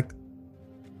seem to be like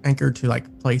anchored to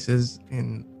like places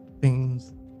and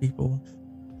things, people.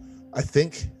 I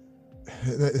think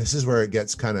this is where it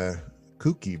gets kind of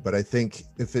kooky. But I think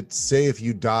if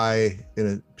you die in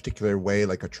a particular way,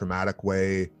 like a traumatic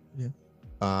way,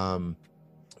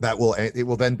 it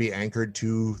will then be anchored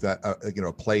to that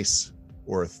a place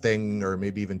or a thing, or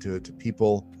maybe even to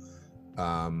people,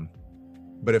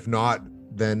 but if not,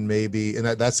 then maybe, and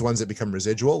that's the ones that become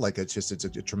residual, like it's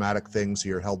a traumatic thing, so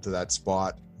you're held to that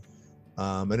spot,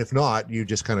 and if not, you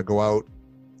just kind of go out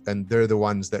and they're the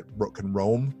ones that can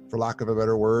roam, for lack of a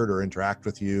better word, or interact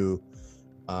with you.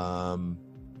 And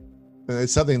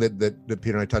it's something that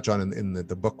Peter and I touch on in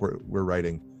the book we're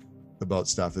writing about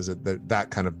stuff, is that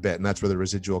kind of bit, and that's where the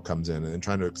residual comes in, and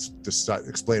trying to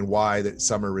explain why that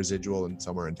some are residual and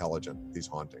some are intelligent, these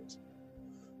hauntings.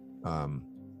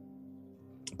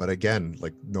 But again,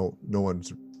 like no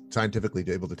one's scientifically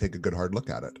able to take a good hard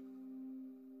look at it.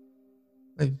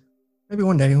 Maybe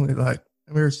one day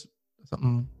there's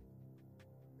something,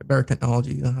 better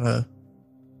technology on how to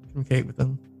communicate with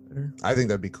them better. I think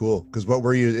that'd be cool, because what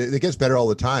we're using, it gets better all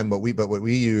the time, but what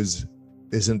we use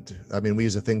isn't, we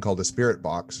use a thing called a spirit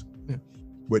box,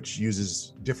 which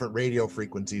uses different radio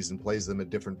frequencies and plays them at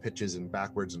different pitches and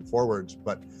backwards and forwards.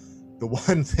 But the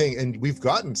one thing, and we've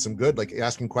gotten some good, like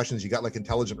asking questions, you got like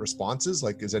intelligent responses,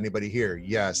 like, is anybody here?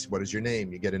 Yes. What is your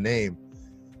name? You get a name.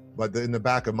 But in the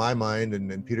back of my mind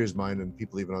and Peter's mind, and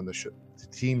people even on the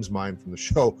team's mind from the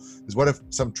show, is what if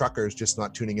some trucker is just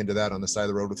not tuning into that on the side of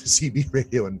the road with a CB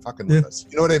radio and fucking with us?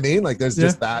 You know what I mean? Like there's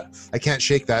just that. I can't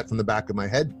shake that from the back of my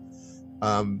head.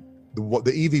 The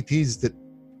EVPs that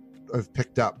I've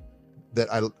picked up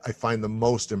that I find the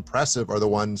most impressive are the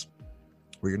ones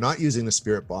where you're not using the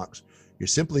spirit box, you're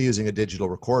simply using a digital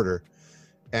recorder,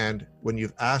 and when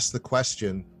you've asked the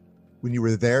question, when you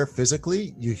were there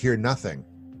physically, you hear nothing,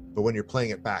 but when you're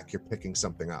playing it back, you're picking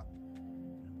something up,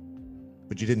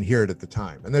 but you didn't hear it at the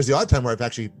time. And there's the odd time where I've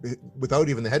actually, without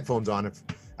even the headphones on, I've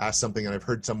asked something and I've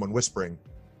heard someone whispering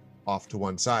off to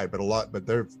one side, but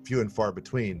they're few and far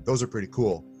between. Those are pretty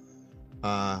cool.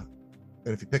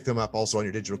 And if you pick them up also on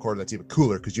your digital recorder, that's even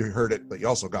cooler, because you heard it, but you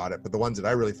also got it. But the ones that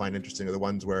I really find interesting are the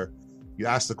ones where you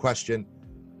ask the question,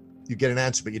 you get an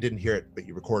answer, but you didn't hear it, but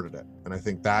you recorded it. And I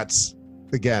think that's,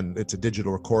 again, it's a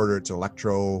digital recorder, it's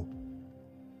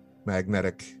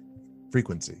electromagnetic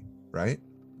frequency, right?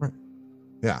 Right.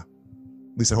 Yeah. At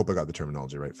least I hope I got the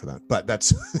terminology right for that. But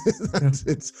that's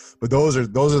but those are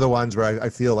the ones where I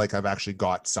feel like I've actually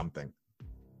got something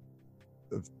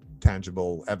of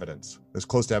tangible evidence, as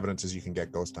close to evidence as you can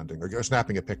get ghost hunting, or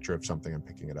snapping a picture of something and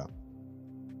picking it up.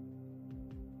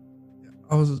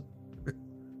 I was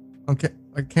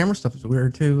like camera stuff is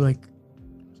weird too. Like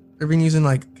they've been using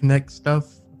like Kinect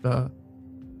stuff, trying to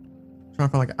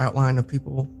find like an outline of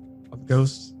people, of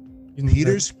ghosts.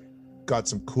 Peter's got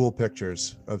some cool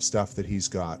pictures of stuff that he's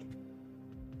got,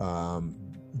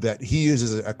 that he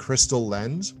uses a crystal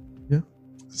lens. Yeah.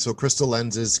 So crystal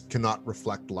lenses cannot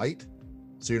reflect light.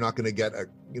 So you're not going to get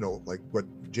like what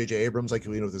J.J. Abrams, like,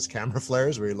 with his camera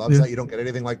flares, where he loves that. You don't get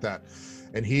anything like that.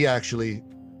 And he has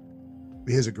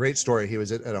a great story. He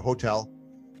was at a hotel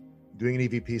doing an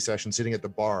EVP session, sitting at the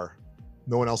bar.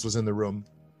 No one else was in the room.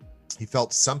 He felt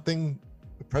the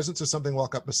presence of something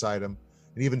walk up beside him.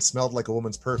 It even smelled like a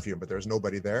woman's perfume, but there was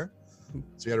nobody there.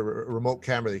 So he had a remote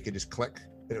camera that you could just click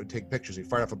and it would take pictures. He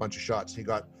fired off a bunch of shots. He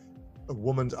got a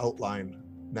woman's outline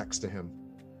next to him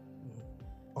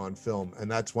on film,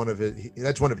 and that's one of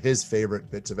his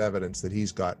favorite bits of evidence that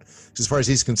he's got. As far as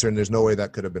he's concerned, there's no way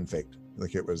that could have been faked.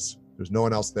 Like there's no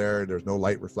one else there. There's no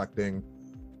light reflecting.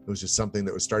 It was just something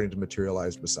that was starting to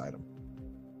materialize beside him.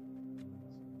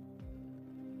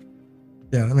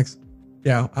 Yeah, that makes.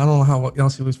 Yeah, I don't know how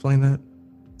else he was playing that.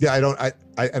 Yeah,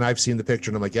 and I've seen the picture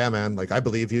and I'm like, yeah, man, like I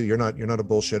believe you. You're not a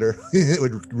bullshitter. It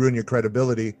would ruin your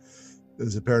credibility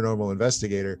as a paranormal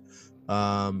investigator.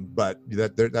 But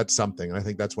that's something. And I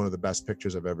think that's one of the best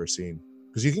pictures I've ever seen,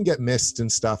 because you can get mist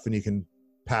and stuff and you can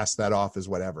pass that off as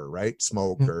whatever, right?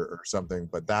 Smoke or something.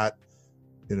 But that,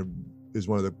 is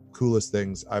one of the coolest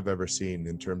things I've ever seen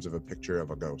in terms of a picture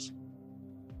of a ghost.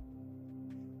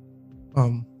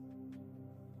 What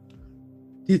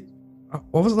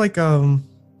was it like in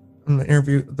the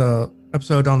interview, the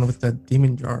episode on with the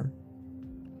demon jar?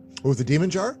 With the demon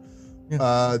jar?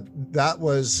 Yeah. That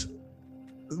was,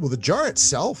 well, the jar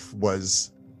itself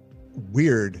was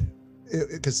weird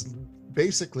because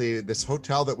basically this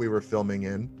hotel that we were filming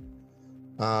in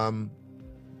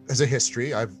has a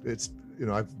history. I've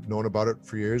known about it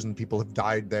for years, and people have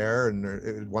died there, and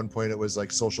at one point it was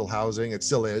like social housing. It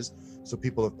still is. So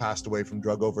people have passed away from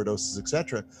drug overdoses,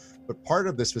 etc. But part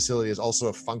of this facility is also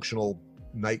a functional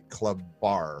nightclub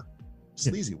bar.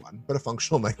 Sleazy one, but a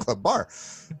functional nightclub bar.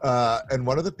 And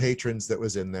one of the patrons that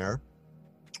was in there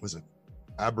was an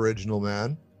Aboriginal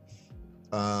man.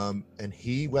 And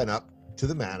he went up to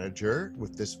the manager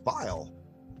with this vial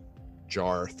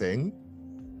jar thing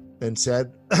and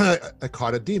said, I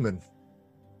caught a demon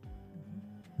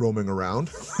roaming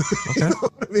around. Okay. You know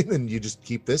what I mean? And you just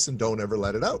keep this and don't ever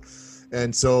let it out.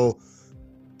 And so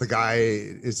the guy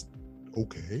is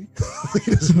okay.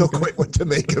 He doesn't know quite what to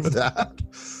make of that.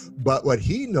 But what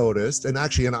he noticed, and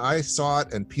I saw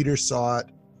it, and Peter saw it,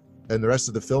 and the rest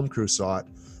of the film crew saw it,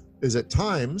 is at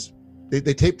times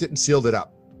they taped it and sealed it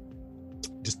up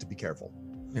just to be careful.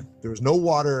 Yeah. There was no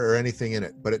water or anything in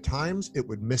it, but at times it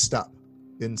would mist up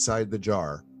inside the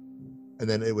jar, and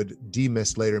then it would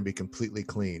demist later and be completely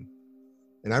clean.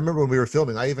 And I remember when we were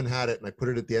filming, I even had it and I put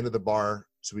it at the end of the bar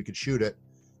so we could shoot it,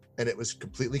 and it was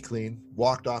completely clean.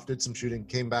 Walked off, did some shooting,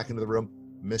 came back into the room,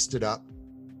 misted up,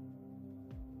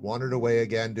 wandered away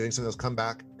again, doing something else, come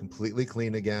back, completely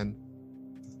clean again.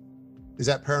 Is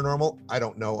that paranormal? I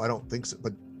don't know. I don't think so,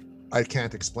 but I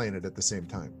can't explain it at the same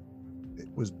time. It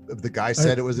was, the guy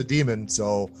said it was a demon,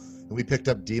 so and we picked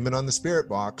up demon on the spirit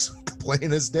box,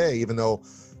 plain as day, even though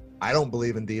I don't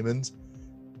believe in demons.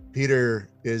 Peter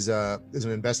is an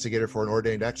investigator for an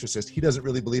ordained exorcist. He doesn't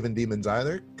really believe in demons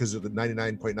either, because of the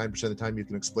 99.9% of the time you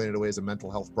can explain it away as a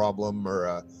mental health problem or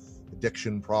a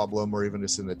addiction problem or even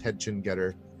just an attention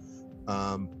getter.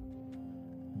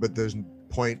 But there's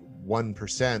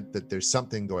 0.1% that there's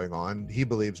something going on. He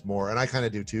believes more, and I kind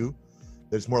of do too.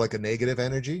 There's more like a negative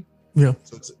energy. Yeah.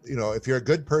 So it's, if you're a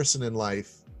good person in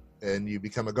life and you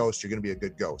become a ghost, you're going to be a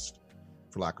good ghost,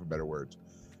 for lack of better words.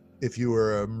 If you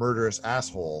were a murderous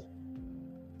asshole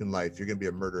in life, you're going to be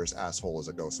a murderous asshole as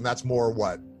a ghost. And that's more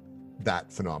what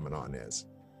that phenomenon is.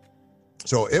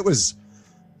 So it was,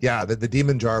 yeah, the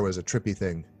demon jar was a trippy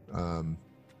thing. And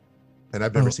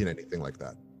I've never seen anything like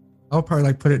that. I'll probably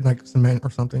like put it in like cement or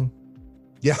something.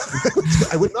 Yeah,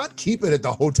 I would not keep it at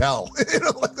the hotel.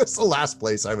 Like that's the last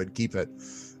place I would keep it.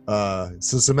 So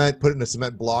cement, put it in a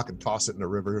cement block and toss it in a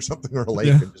river or something, or a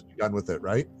lake, and just be done with it,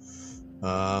 right?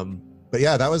 But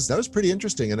yeah, that was pretty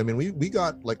interesting. And I mean, we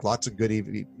got like lots of good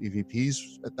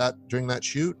EVPs during that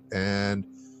shoot, and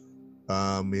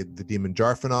we had the demon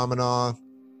jar phenomena,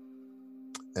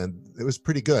 and it was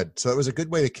pretty good. So it was a good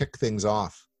way to kick things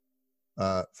off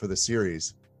for the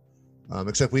series.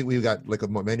 Except we got, like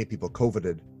many people,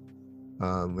 COVIDed.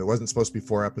 It wasn't supposed to be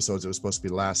 4 episodes. It was supposed to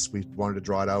be less. We wanted to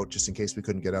draw it out just in case we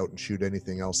couldn't get out and shoot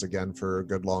anything else again for a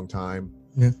good long time.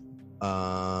 Yeah.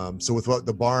 So with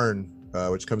the barn,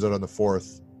 which comes out on the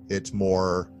 4th, it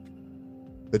was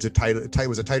a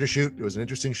tighter shoot. It was an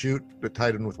interesting shoot, but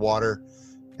tied in with water,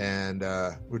 and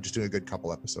we're just doing a good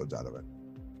couple episodes out of it.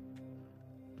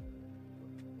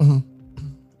 Mm-hmm.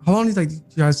 How long did you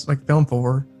guys film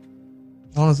for?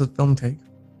 How long does the film take?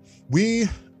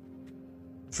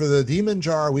 For the demon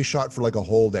jar, we shot for like a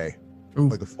whole day. Ooh.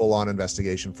 Like a full-on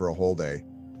investigation for a whole day.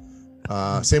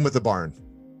 Same with the barn.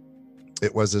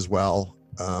 It was as well.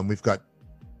 We've got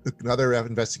another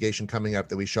investigation coming up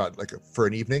that we shot for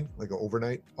an evening, like an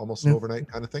overnight, almost an overnight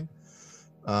kind of thing.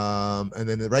 And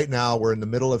then right now we're in the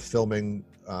middle of filming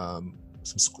some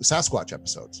Sasquatch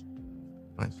episodes.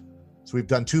 Nice. So we've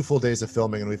done 2 full days of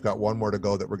filming, and we've got 1 more to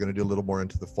go that we're going to do a little more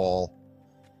into the fall.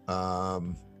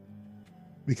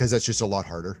 Because that's just a lot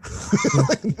harder.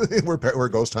 We're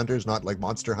ghost hunters, not like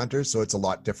monster hunters, so it's a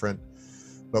lot different.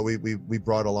 But we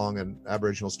brought along an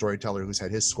Aboriginal storyteller who's had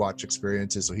his Squatch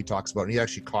experiences, so he talks about it. And he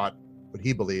actually caught what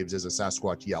he believes is a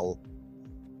Sasquatch yell.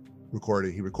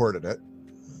 He recorded it.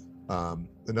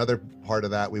 Another part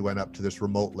of that, we went up to this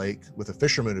remote lake with a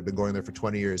fisherman who'd been going there for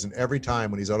 20 years, and every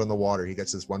time when he's out on the water, he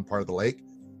gets this one part of the lake,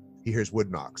 he hears wood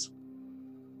knocks.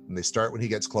 And they start when he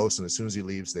gets close, and as soon as he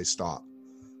leaves, they stop.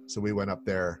 So we went up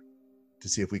there to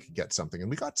see if we could get something, and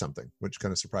we got something, which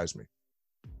kind of surprised me.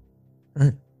 All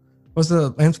right. Was the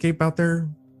landscape out there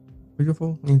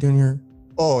beautiful when you're doing your...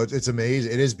 Oh, it's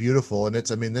amazing. It is beautiful. And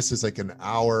this is like an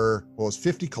hour, well, it's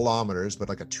 50 kilometers, but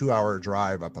like a 2-hour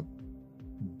drive up a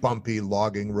bumpy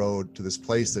logging road to this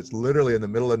place that's literally in the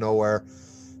middle of nowhere.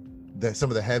 Some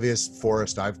of the heaviest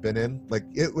forest I've been in. Like,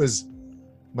 it was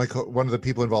one of the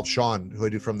people involved, Sean, who I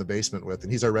do From the Basement with,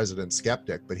 and he's our resident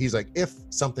skeptic, but he's like, if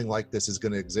something like this is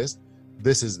going to exist,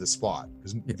 this is the spot,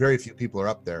 because very few people are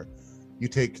up there. You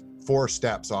take 4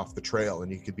 steps off the trail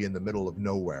and you could be in the middle of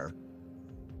nowhere.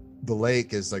 The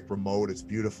lake is like remote, it's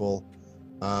beautiful.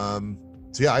 So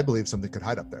yeah, I believe something could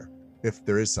hide up there, if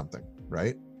there is something,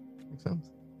 right? Makes sense.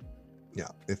 Yeah,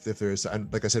 if there is.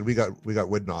 And like I said, we got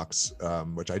wood knocks,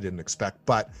 which I didn't expect,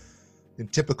 but in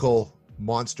typical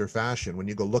monster fashion, when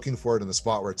you go looking for it in the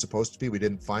spot where it's supposed to be, we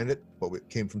didn't find it, but it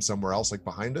came from somewhere else, like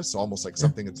behind us, almost like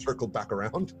something had circled back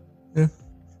around. Yeah.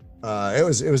 It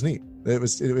was neat.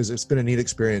 It's been a neat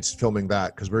experience filming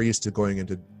that, because we're used to going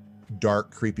into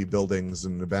dark, creepy buildings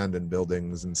and abandoned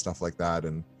buildings and stuff like that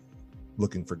and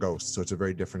looking for ghosts. So it's a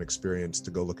very different experience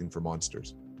to go looking for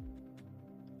monsters.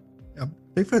 Yeah,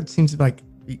 Bigfoot seems to like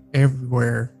be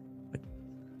everywhere.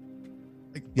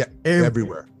 Yeah,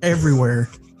 everywhere. Everywhere.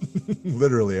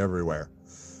 Literally everywhere.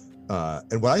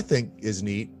 And what I think is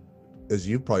neat, as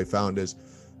you've probably found, is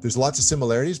there's lots of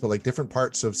similarities, but like different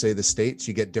parts of, say, the States,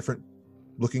 you get different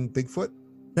looking Bigfoot.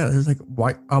 Yeah, there's like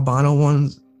white albino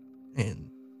ones, and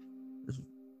there's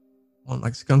one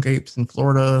like skunk apes in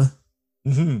Florida,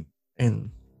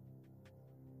 and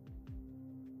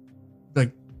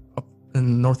like up in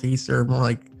the Northeast, they're more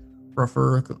like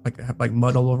rougher, like have like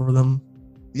mud all over them.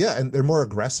 Yeah, and they're more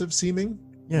aggressive seeming.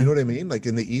 Yeah. You know what I mean? Like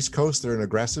in the East Coast, they're an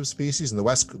aggressive species, and the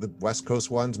West Coast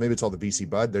ones, maybe it's all the BC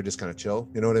bud, they're just kind of chill.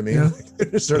 You know what I mean? Yeah.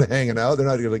 They're just sort of hanging out. They're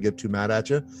not going to get too mad at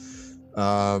you.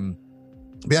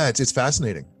 Yeah, it's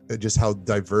fascinating just how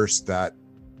diverse that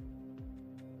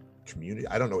community,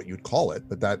 I don't know what you'd call it,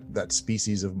 but that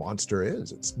species of monster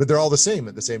is. But they're all the same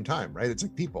at the same time, right? It's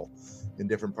like people in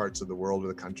different parts of the world or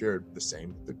the country are the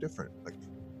same, they're different. Like,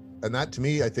 and that to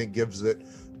me, I think gives it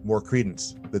more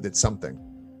credence that it's something.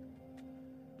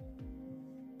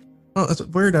 Oh, it's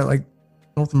weird that like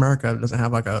North America doesn't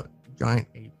have like a giant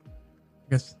ape.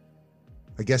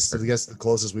 I guess the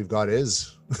closest we've got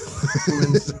is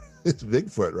it's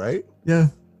Bigfoot, right? Yeah.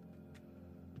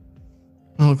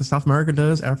 I don't know if South America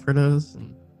does, Africa does,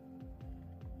 and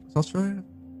Australia.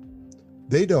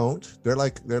 They don't. They're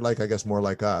like I guess more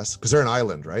like us, because they're an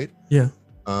island, right? Yeah.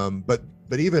 But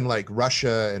even like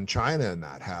Russia and China and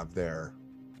that have their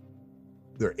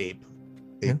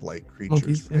ape-like creatures,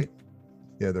 Monkeys, right?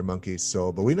 Yeah, they're monkeys.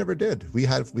 So, but we never did. We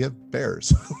have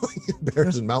bears,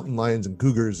 bears and mountain lions and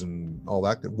cougars and all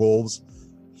that. Wolves,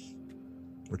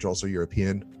 which are also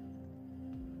European.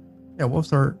 Yeah,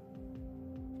 wolves are.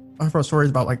 I've heard stories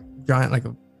about like giant, like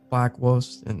black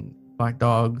wolves and black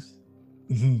dogs.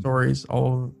 Stories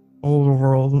all over the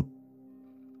world.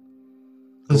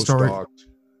 There's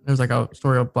like a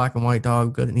story of black and white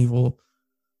dog, good and evil,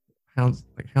 hounds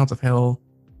of hell.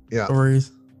 Yeah.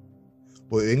 Stories.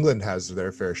 Well, England has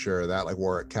their fair share of that. Like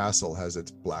Warwick Castle has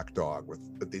its black dog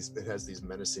it has these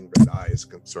menacing red eyes.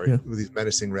 With these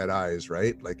menacing red eyes,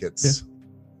 right? Like it's,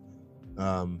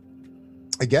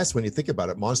 I guess when you think about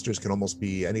it, monsters can almost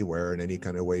be anywhere in any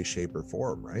kind of way, shape, or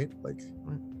form, right? Like,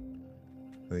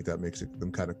 I think that makes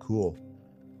them kind of cool.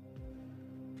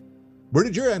 Where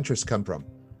did your interest come from,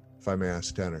 if I may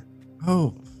ask, Tanner?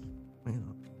 Oh,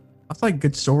 man. I like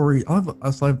good story. I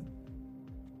was like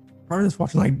probably just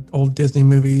watching like old Disney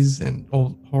movies and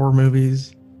old horror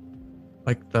movies,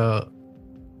 like the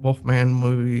Wolfman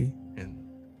movie, and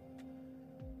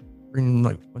reading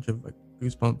like a bunch of like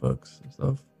Goosebump books and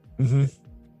stuff.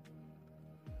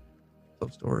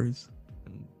 Love stories.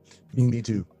 And Me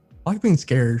too. I like being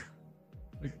scared.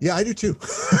 Yeah, I do too.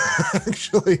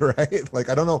 Actually, right? Like,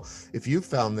 I don't know if you've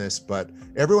found this, but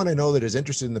everyone I know that is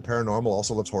interested in the paranormal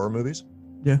also loves horror movies.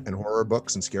 Yeah. And horror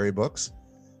books and scary books.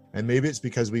 And maybe it's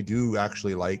because we do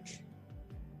actually like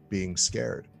being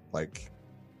scared. Like,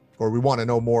 or we want to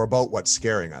know more about what's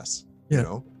scaring us. Yeah. You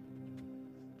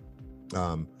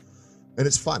know? And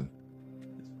it's fun.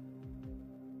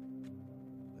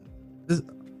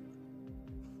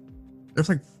 There's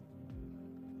like,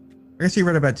 I guess you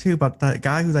read about too, about that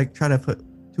guy who's like trying to put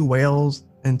 2 whales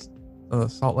in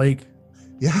Salt Lake.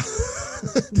 Yeah.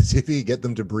 To see if he could get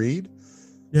them to breed.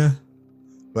 Yeah.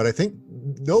 But I think,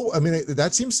 no, I mean,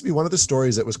 that seems to be one of the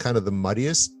stories that was kind of the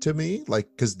muddiest to me. Like,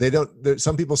 because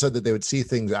some people said that they would see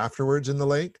things afterwards in the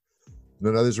lake. And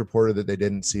then others reported that they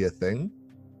didn't see a thing.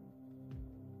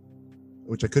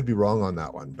 Which I could be wrong on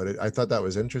that one. But I thought that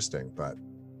was interesting. But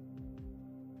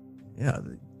yeah.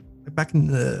 Back in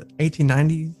the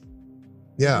 1890s.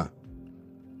 Yeah.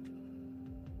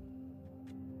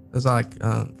 It was like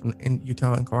in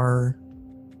Utah and Carr.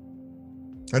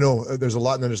 I know there's a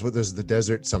lot, and then there's the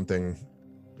desert something.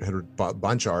 I had a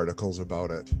bunch of articles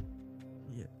about it.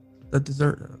 Yeah, the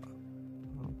desert.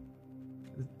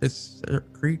 It's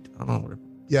Crete. I don't know what.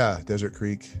 Yeah, Desert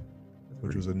Creek,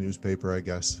 which was a newspaper, I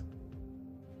guess.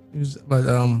 It was, but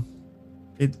I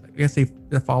guess they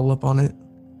follow up on it,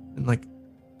 and like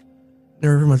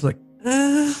they're very much like,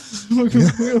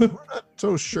 We're not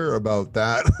so sure about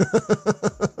that.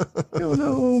 I don't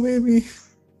know, maybe.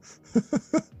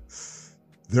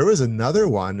 There was another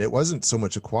one. It wasn't so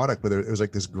much aquatic, but it was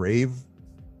like this grave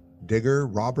digger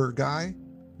robber guy.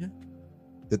 Yeah.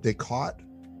 That they caught,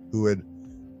 who had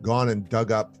gone and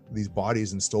dug up these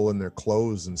bodies and stolen their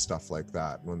clothes and stuff like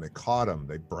that. When they caught him,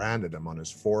 they branded him on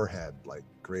his forehead like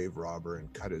grave robber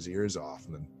and cut his ears off,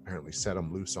 and then apparently set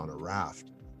him loose on a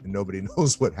raft. And nobody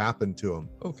knows what happened to him.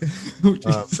 Okay.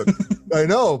 But, I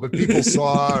know, but people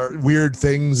saw weird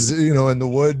things, you know, in the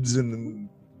woods, and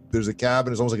there's a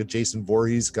cabin. It's almost like a Jason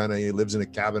Voorhees kind of. He lives in a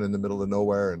cabin in the middle of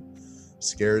nowhere and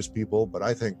scares people. But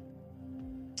I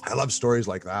love stories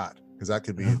like that, because that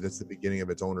could be, that's the beginning of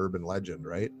its own urban legend,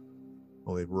 right?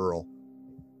 Only rural.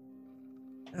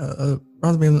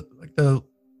 Reminds me of, like,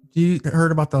 you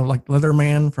heard about the like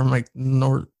Leatherman from like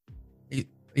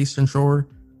eastern shore?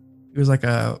 He was like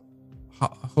a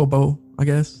hobo, I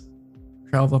guess.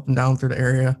 Traveled up and down through the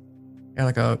area. Had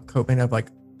like a coat made of like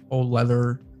old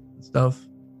leather and stuff.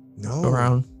 No. Go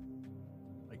around.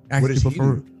 Like, What does he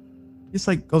do? Just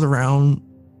like goes around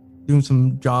doing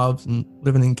some jobs and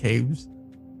living in caves.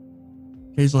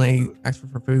 Occasionally asks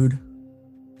for food.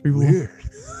 People. Weird.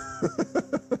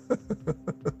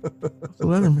 The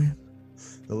Leatherman.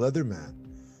 The Leatherman.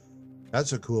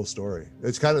 That's a cool story.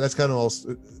 That's kind of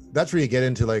also, that's where you get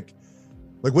into like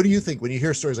what do you think when you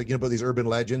hear stories like, you know, about these urban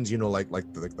legends, you know, like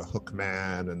the Hook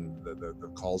Man and the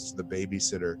calls to the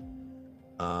babysitter.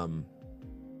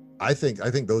 I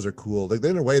think those are cool. Like,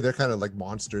 in a way, they're kind of like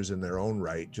monsters in their own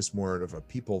right, just more of a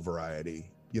people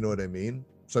variety. You know what I mean?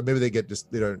 So maybe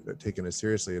they aren't taken as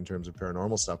seriously in terms of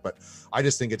paranormal stuff. But I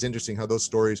just think it's interesting how those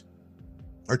stories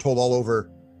are told all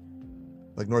over,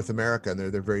 like, North America, and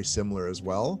they're very similar as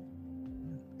well.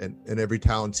 And every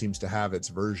town seems to have its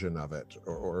version of it,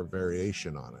 or a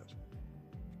variation on it.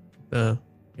 The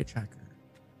Hitchhiker.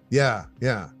 Yeah.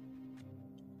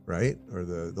 Right? Or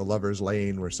the Lover's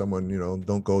Lane, where someone, you know,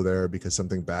 don't go there because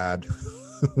something bad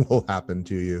will happen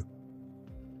to you.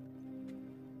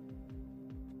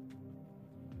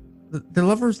 The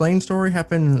Lover's Lane story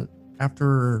happened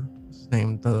after, what's his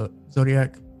name, the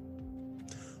Zodiac.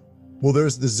 Well,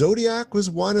 there's the Zodiac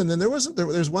was one, and then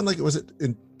there's one, like, was it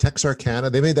in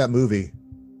Texarkana? They made that movie,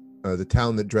 The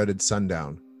Town That Dreaded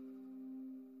Sundown,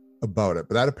 about it.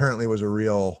 But that apparently was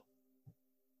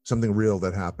something real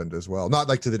that happened as well. Not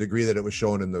like to the degree that it was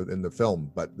shown in the film,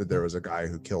 but that there was a guy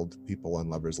who killed people on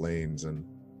Lover's Lanes and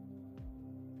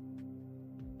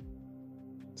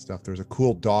stuff. There's a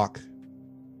cool doc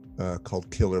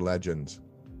called Killer Legends,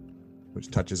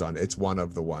 which touches on, it's one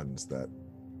of the ones that.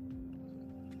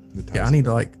 Yeah, I need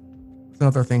to, like, it's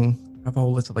another thing. I have a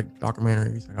whole list of like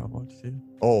documentaries I gotta watch too.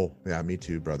 Oh yeah, me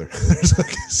too, brother.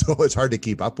 So it's hard to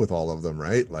keep up with all of them,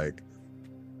 right? Like,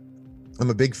 I'm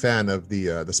a big fan of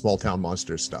the Small Town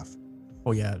Monsters stuff.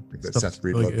 Oh yeah, that Seth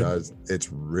Breedlove really does.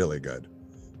 It's really good.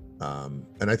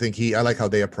 And I think I like how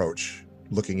they approach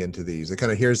looking into these. It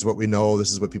kind of, here's what we know,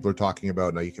 this is what people are talking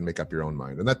about, now you can make up your own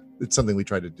mind. And it's something we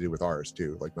try to do with ours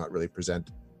too, like, not really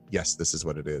present, yes, this is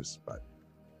what it is, but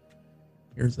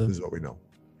this is what we know.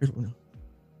 Here's what we know.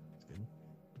 It's good.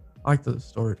 I like the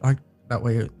story. I like that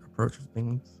way it approaches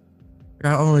things.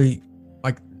 Like, I don't really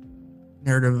like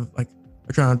narrative, like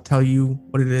they're trying to tell you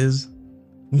what it is.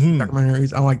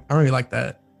 Documentaries. I really like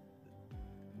that.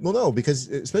 Well, no, because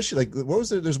especially, like, what was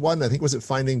there? There's one, I think, was it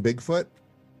Finding Bigfoot?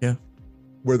 Yeah.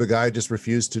 Where the guy just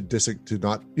refused to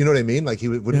not, you know what I mean? Like, he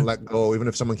wouldn't let go, even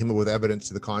if someone came up with evidence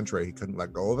to the contrary, he couldn't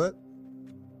let go of it.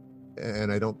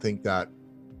 And I don't think that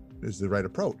is the right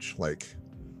approach. Like,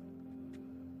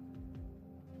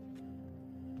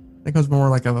 I think it was more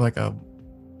like a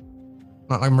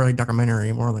not like really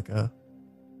documentary, more like a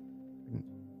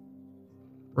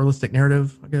realistic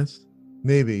narrative, I guess.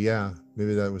 Maybe, yeah.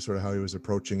 Maybe that was sort of how he was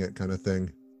approaching it, kind of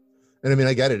thing. And I mean,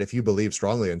 I get it. If you believe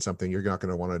strongly in something, you're not going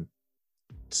to want to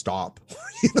stop.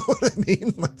 You know what I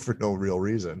mean? Like, for no real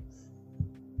reason.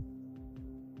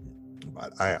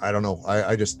 But I don't know.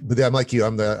 But I'm like you.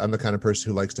 I'm the kind of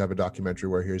person who likes to have a documentary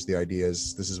where here's the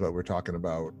ideas, this is what we're talking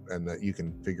about, and that you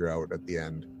can figure out at the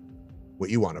end what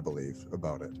you want to believe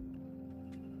about it.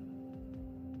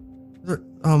 I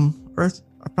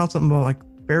found something about like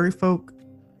fairy folk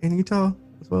in Utah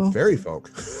as well. Fairy folk.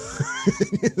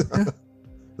 Yeah.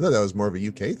 I thought that was more of a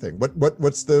UK thing.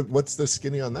 What's the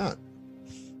skinny on that?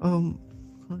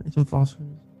 Ancient philosophers.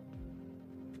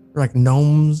 They're like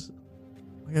gnomes,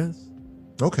 I guess.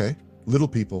 Okay, little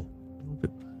people.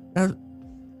 Did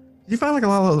you find like a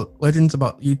lot of legends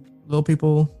about little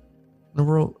people in the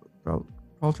world, about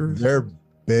cultures? They're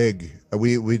big.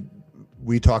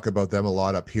 We talk about them a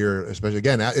lot up here, especially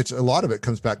again. It's a lot of it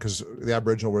comes back because the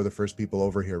Aboriginal were the first people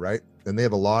over here, right? And they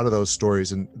have a lot of those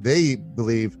stories, and they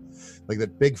believe like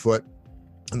that Bigfoot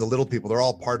and the little people, they're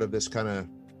all part of this kind of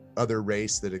other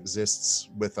race that exists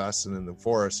with us and in the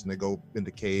forest, and they go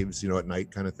into caves, at night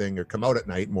kind of thing, or come out at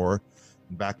night more,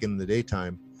 and back in the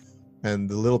daytime. And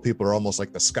the little people are almost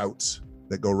like the scouts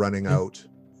that go running out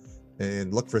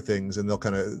and look for things, and they'll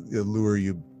kind of lure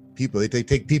you people. They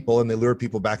take people and they lure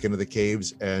people back into the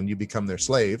caves, and you become their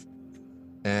slave.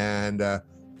 And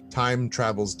time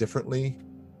travels differently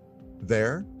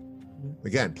there.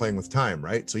 Again, playing with time,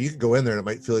 right? So you could go in there and it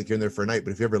might feel like you're in there for a night, but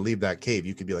if you ever leave that cave,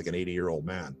 you could be like an 80-year-old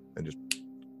man and just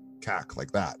cack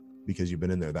like that because you've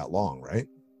been in there that long, right?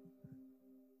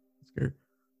 Scared.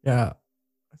 Yeah.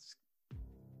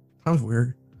 Time's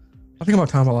weird. I think about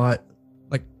time a lot.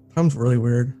 Like, time's really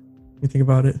weird. You think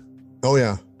about it. Oh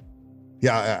yeah.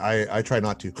 I try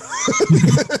not to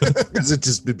because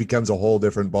it becomes a whole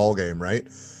different ball game, right?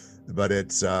 But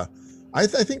it's I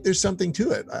think there's something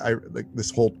to it. I like this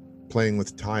whole playing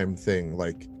with time thing.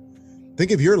 Like,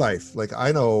 think of your life. Like,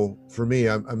 I know for me,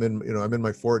 I'm in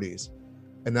my 40s,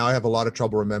 and now I have a lot of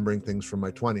trouble remembering things from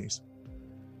my 20s,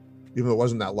 even though it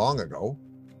wasn't that long ago.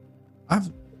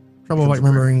 I've trouble like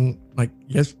remembering like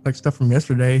stuff from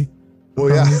yesterday. Well,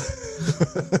 yeah.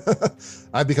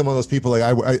 I've become one of those people. Like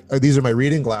I these are my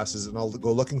reading glasses, and I'll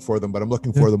go looking for them, but I'm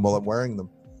looking for them while I'm wearing them.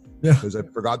 Yeah, because I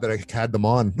forgot that I had them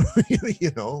on.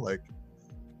 Like.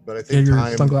 But I think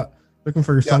time. Looking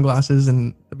for your sunglasses,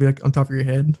 and it'll be like on top of your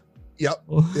head. Yep.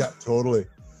 Yeah, totally.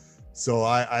 So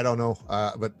I don't know,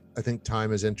 but I think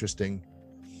time is interesting.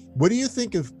 What do you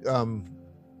think of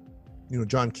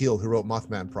John Keel, who wrote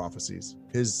Mothman Prophecies?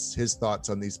 His thoughts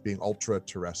on these being ultra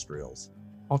terrestrials,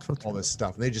 all this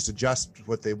stuff, and they just adjust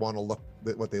what they want to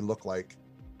what they look like.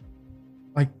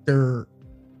 Like they're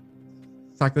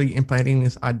psychically implanting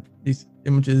these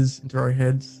images into our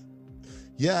heads.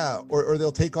 Yeah, or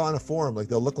they'll take on a form, like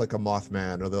they'll look like a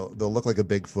Mothman, or they'll look like a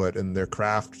Bigfoot, and their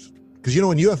craft, because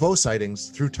when UFO sightings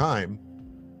through time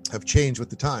have changed with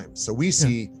the times. So we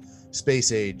see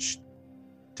space age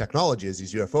technology as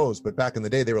these UFOs, but back in the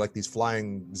day they were like these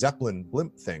flying Zeppelin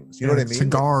blimp things. You know what I mean?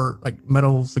 Cigar, like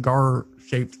metal cigar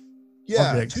shaped.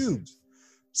 Objects. Tubes.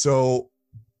 So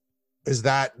is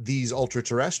that these ultra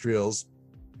terrestrials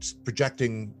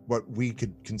projecting what we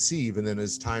could conceive, and then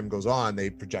as time goes on, they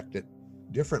project it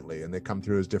differently, and they come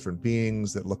through as different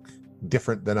beings that look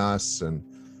different than us and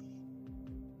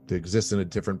to exist in a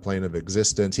different plane of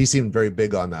existence. He seemed very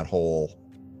big on that whole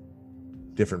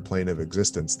different plane of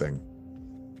existence thing.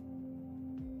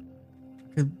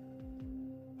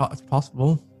 It's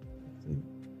possible.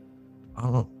 I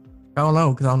don't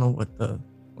know because I don't know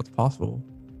what's possible.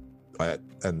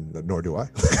 And nor do I.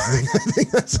 I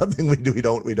think that's something we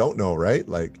don't know, right?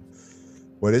 Like,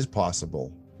 what is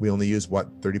possible? We only use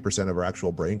 30% of our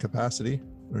actual brain capacity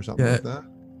or something like that.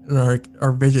 And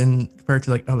our vision compared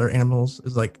to like other animals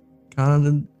is like kind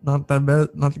of not that bad,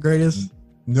 not the greatest.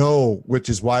 No, which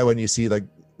is why when you see like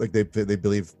they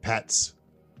believe pets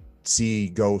see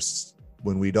ghosts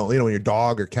when we don't. When your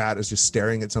dog or cat is just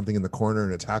staring at something in the corner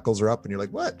and its hackles are up, and you're like,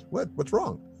 what's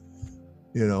wrong?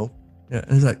 Yeah, and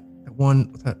there's that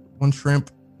one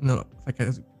shrimp, like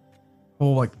a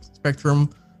whole like spectrum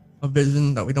of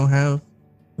vision that we don't have.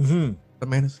 Mm-hmm. The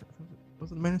mantis,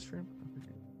 was it the mantis shrimp?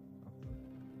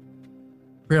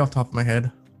 Right off the top of my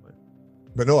head.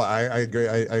 But no, I agree.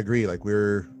 I agree. Like we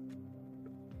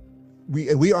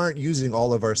aren't using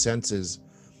all of our senses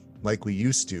like we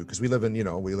used to, because we live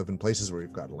in places where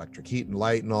we've got electric heat and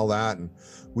light and all that, and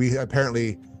we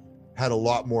apparently had a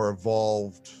lot more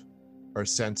evolved our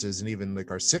senses, and even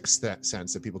like our sixth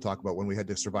sense that people talk about when we had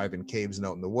to survive in caves and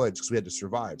out in the woods, because we had to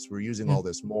survive. So we were using all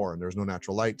this more, and there was no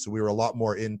natural light, so we were a lot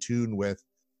more in tune with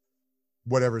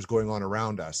whatever's going on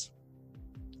around us.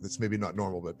 That's maybe not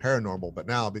normal but paranormal, but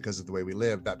now because of the way we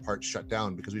live, that part's shut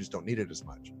down because we just don't need it as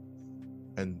much.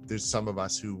 And there's some of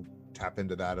us who tap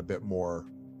into that a bit more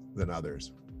than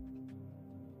others.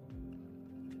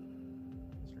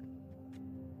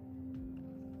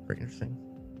 Very interesting.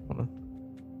 I'm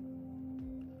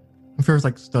sure there's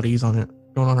like studies on it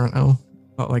going on right now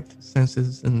about like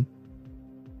senses and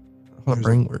how the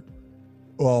brain works.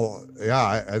 Well,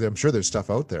 yeah, I'm sure there's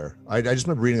stuff out there. I just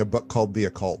remember reading a book called The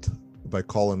Occult by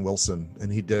Colin Wilson,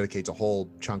 and he dedicates a whole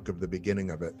chunk of the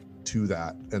beginning of it to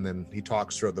that. And then he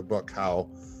talks throughout the book how,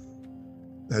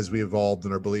 as we evolved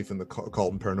and our belief in the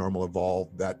occult and paranormal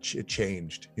evolved, that it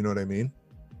changed. You know what I mean?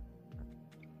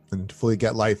 And to fully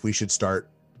get life, we should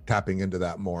start tapping into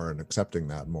that more and accepting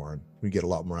that more, and we get a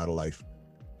lot more out of life.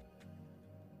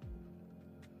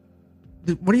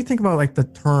 What do you think about like the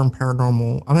term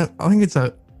paranormal? I think it's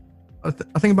I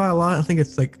think about it a lot. I think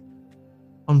it's like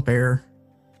unfair.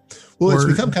 Well, it's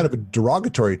become kind of a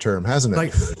derogatory term, hasn't it?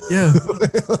 Like, yeah.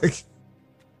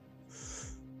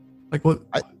 like what?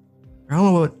 I don't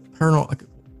know what paranormal, like,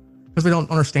 because we don't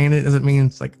understand it. Does it mean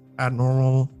it's like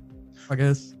abnormal? I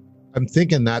guess. I'm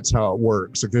thinking that's how it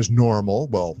works. Like, there's normal,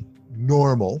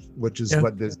 which is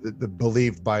what is the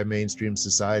believed by mainstream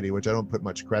society, which I don't put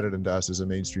much credit into us as a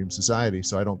mainstream society.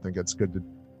 So I don't think it's good to.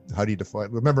 How do you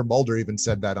define? Remember, Mulder even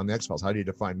said that on the X-Files. How do you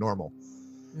define normal?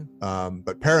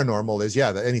 But paranormal is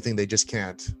that anything they just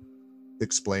can't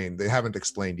explain. They haven't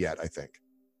explained yet, I think.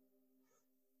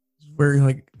 Where you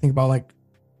like think about like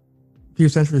a few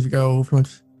centuries ago, pretty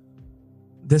much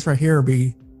this right here would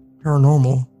be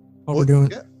paranormal. What we're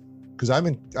doing. Yeah. Because I'm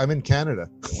in Canada,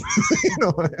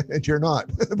 and you're not,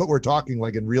 but we're talking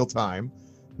like in real time.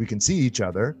 We can see each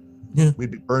other. Yeah. We'd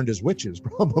be burned as witches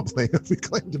probably if we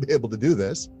claimed to be able to do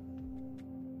this.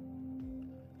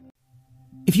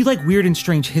 If you like weird and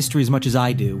strange history as much as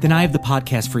I do, then I have the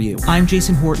podcast for you. I'm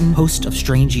Jason Horton, host of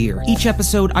Strange Year. Each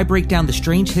episode, I break down the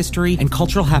strange history and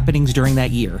cultural happenings during that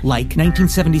year, like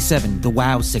 1977, the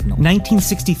Wow Signal,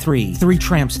 1963, Three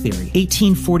Tramps Theory,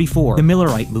 1844, the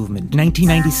Millerite Movement,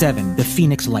 1997, the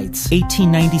Phoenix Lights,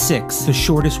 1896, the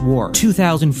Shortest War,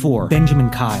 2004, Benjamin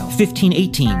Kyle,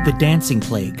 1518, the Dancing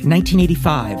Plague,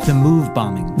 1985, the Move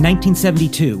Bombing,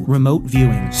 1972, remote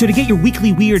viewing. So to get your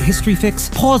weekly weird history fix,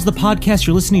 pause the podcast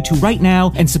you're listening to right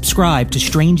now and subscribe to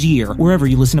Strange Year wherever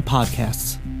you listen to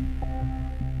podcasts.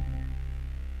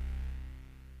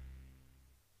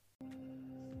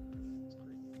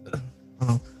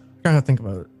 I'm trying to think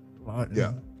about it a lot.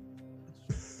 Yeah.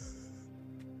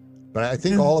 But I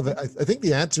think all of it, I think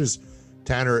the answers,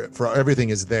 Tanner, for everything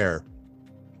is there.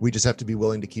 We just have to be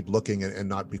willing to keep looking and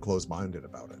not be closed-minded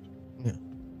about it. Yeah.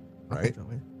 Right?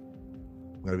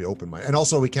 Got to be open-minded. And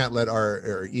also we can't let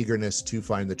our eagerness to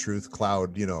find the truth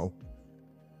cloud,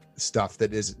 stuff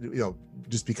that is,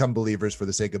 just become believers for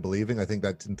the sake of believing. I think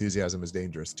that enthusiasm is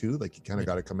dangerous too. Like, you kind of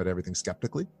got to come at everything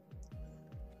skeptically.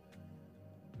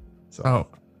 So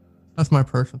that's my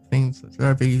personal thing. So should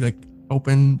I be like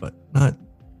open but not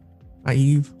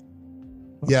naive?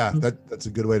 Yeah, that's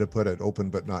a good way to put it. Open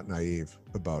but not naive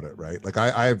about it, right? Like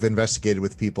I've investigated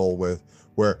with people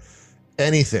where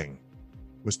anything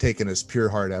was taken as pure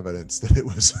hard evidence that it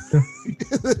was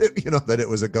that it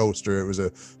was a ghost or it was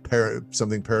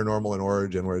something paranormal in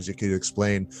origin, whereas you could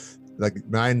explain, like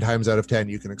 9 times out of 10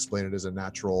 you can explain it as a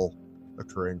natural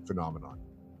occurring phenomenon.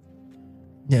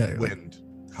 Yeah, wind,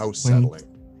 house settling,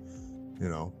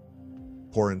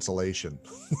 poor insulation,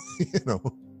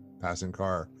 passing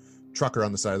car, trucker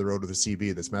on the side of the road with a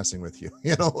CB that's messing with you,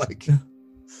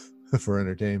 for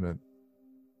entertainment.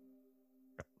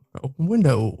 Open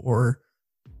window or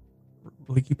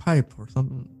leaky pipe or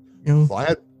something,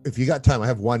 Well, if you got time, I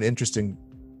have one interesting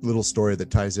little story that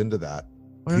ties into that.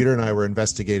 Okay. Peter and I were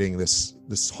investigating this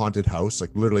haunted house, like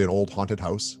literally an old haunted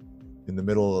house, in the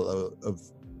middle of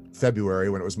February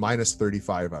when it was minus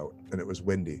 35 out and it was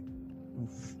windy.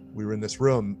 We were in this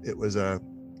room. It was a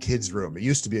kid's room. It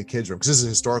used to be a kid's room because this is a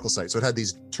historical site. So it had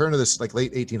these like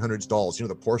late 1800s dolls,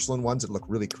 the porcelain ones that look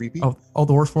really creepy. Oh, all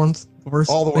the worst ones?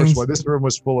 All the worst ones. This room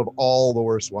was full of all the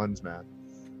worst ones, man.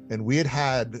 And we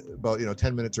had about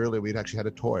 10 minutes earlier, we'd actually had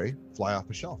a toy fly off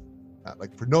a shelf,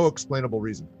 like for no explainable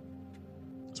reason.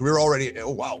 So we were already, oh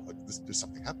wow, there's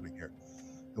something happening here.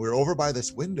 And we were over by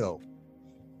this window,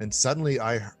 and suddenly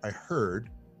I heard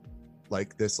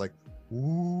like this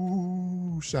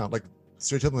ooh sound, like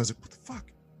straight up. I was like, what the fuck?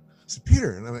 I said,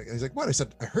 Peter, and he's like, what? I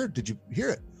said, I heard. Did you hear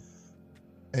it?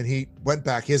 And he went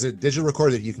back. He has a digital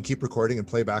recorder that you can keep recording and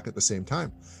play back at the same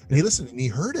time. And he listened and he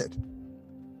heard it.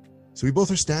 So we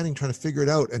both are standing trying to figure it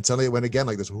out, and suddenly it went again,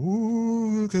 like this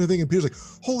ooh kind of thing. And Peter's like,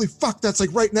 holy fuck, that's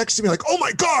like right next to me, like, oh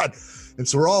my god. And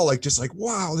so we're all like, just like,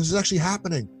 wow, this is actually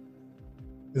happening.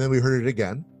 And then we heard it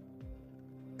again,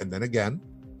 and then again,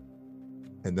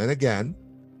 and then again,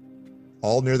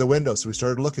 all near the window. So we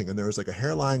started looking, and there was like a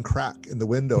hairline crack in the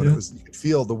window, and you could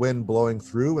feel the wind blowing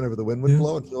through whenever the wind would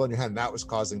blow and feel on your hand. And that was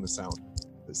causing the sound.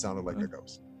 It sounded like a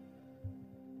ghost.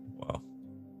 Wow.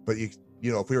 But if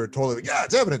we were totally like, yeah,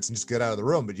 it's evidence, and just get out of the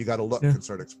room, but you got to look and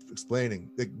start explaining.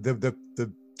 The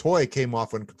toy came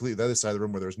off on completely the other side of the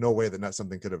room where there was no way that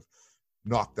something could have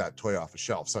knocked that toy off a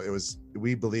shelf. So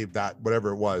we believe that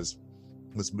whatever it was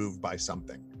moved by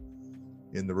something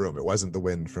in the room. It wasn't the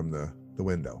wind from the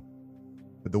window,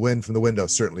 but the wind from the window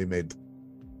certainly made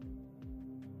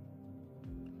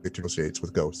associates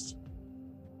with ghosts.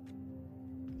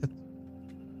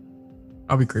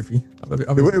 I'll be creepy.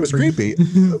 It was creepy.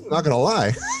 I'm not gonna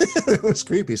lie. It was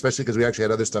creepy, especially because we actually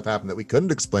had other stuff happen that we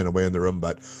couldn't explain away in the room,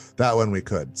 but that one we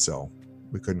could, so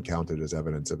we couldn't count it as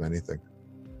evidence of anything.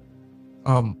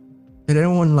 Did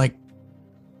anyone what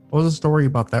was the story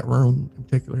about that room in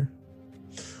particular?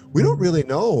 We don't really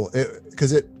know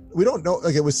we don't know.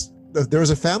 There was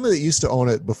a family that used to own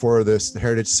it before the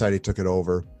Heritage Society took it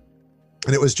over,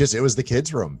 and it was the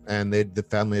kids' room, and the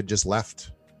family had just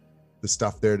left the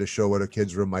stuff there to show what a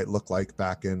kid's room might look like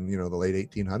back in the late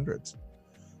 1800s.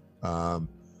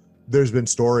 There's been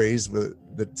stories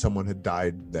that someone had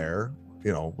died there. We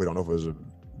don't know if it was a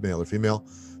male or female.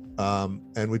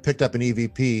 And we picked up an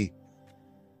EVP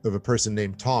of a person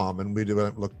named Tom, and we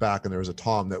looked back, and there was a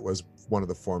Tom that was one of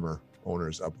the former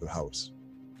owners of the house.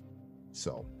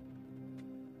 So,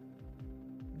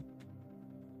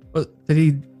 but did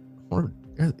he? Or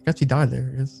I guess he died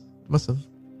there. Must have.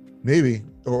 Maybe,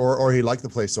 or he liked the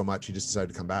place so much he just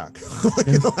decided to come back.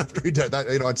 After he died,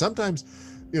 and sometimes,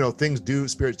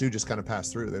 spirits do just kind of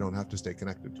pass through. They don't have to stay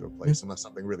connected to a place unless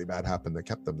something really bad happened that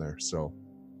kept them there. So,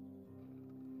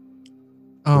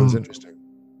 it was interesting.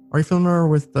 Are you familiar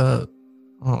with the?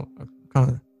 Kind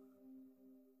of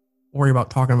worry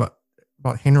about talking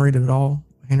about Henry the doll.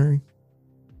 Henry,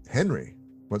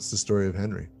 what's the story of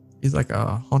Henry? He's like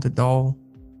a haunted doll.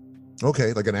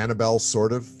 Okay, like an Annabelle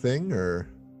sort of thing, or.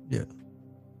 Yeah.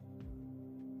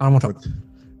 I don't want to talk.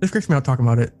 This creeps me out talking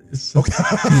about it. Okay.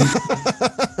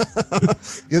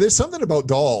 Yeah, there's something about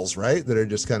dolls, right, that are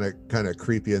just kind of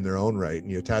creepy in their own right, and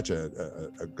you attach a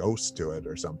ghost to it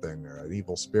or something, or an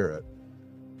evil spirit.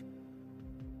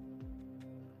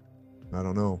 I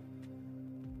don't know.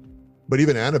 But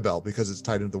even Annabelle, because it's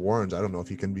tied into the Warrens, I don't know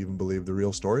if you can even believe the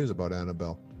real stories about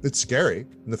Annabelle. It's scary.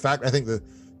 And the fact, I think the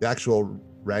actual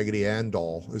Raggedy Ann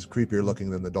doll is creepier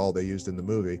looking than the doll they used in the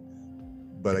movie,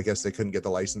 but I guess they couldn't get the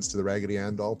license to the Raggedy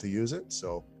Ann doll to use it,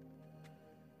 so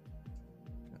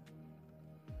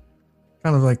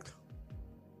kind of like,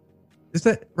 is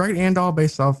that Raggedy Ann doll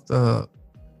based off the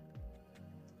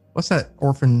what's that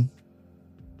orphan?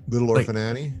 Little Orphan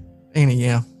Annie? Annie,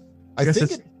 yeah. I think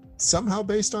it's somehow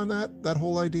based on that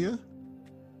whole idea.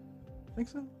 I think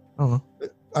so. I don't know.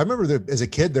 I remember as a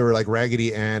kid there were like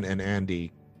Raggedy Ann and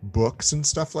Andy books and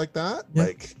stuff like that.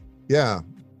 Yeah.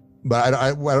 But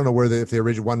I don't know where if the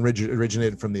one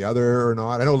originated from the other or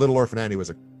not. I know Little Orphan Annie was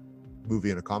a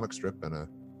movie and a comic strip and a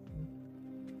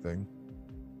thing.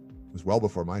 It was well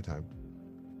before my time.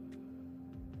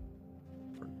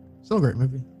 Still a great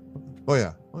movie. Oh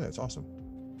yeah, it's awesome.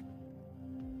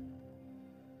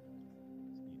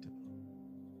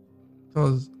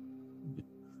 So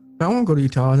I want to go to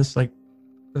Utah just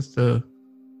to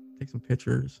take some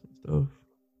pictures and stuff.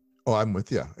 Oh, I'm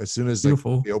with you. As soon as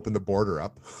we open the border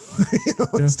up,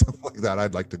 and stuff like that,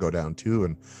 I'd like to go down too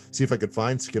and see if I could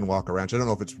find Skinwalker Ranch. I don't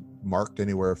know if it's marked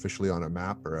anywhere officially on a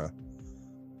map or a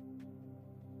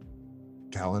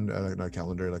calendar, not a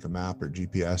calendar, like a map or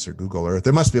GPS or Google Earth.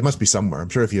 It must be somewhere. I'm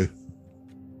sure if you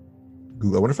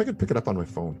Google, I wonder if I could pick it up on my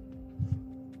phone.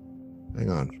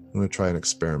 Hang on. I'm going to try an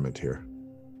experiment here.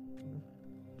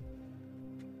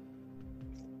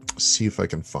 See if I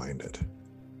can find it.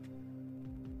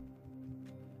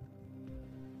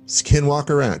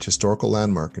 Skinwalker Ranch, historical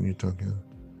landmark in Utah. Yeah.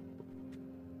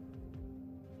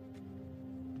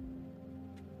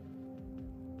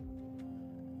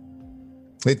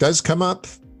 It does come up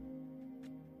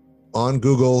on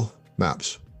Google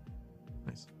Maps.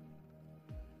 Nice.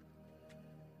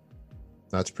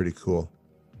 That's pretty cool.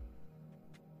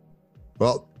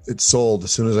 Well, it's sold.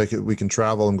 As soon as we can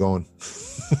travel, I'm going.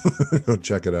 Go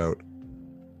check it out.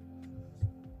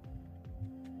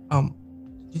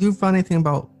 Did you find anything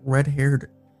about red-haired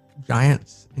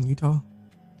giants in Utah?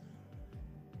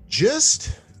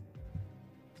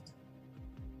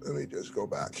 Let me just go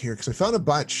back here because I found a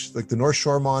bunch, like the North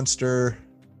Shore Monster,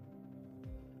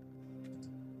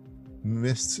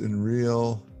 Mists and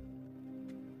Real,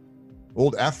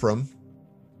 Old Ephraim,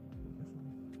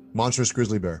 monstrous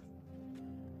grizzly bear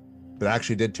that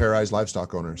actually did terrorize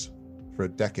livestock owners for a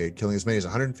decade, killing as many as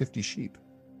 150 sheep.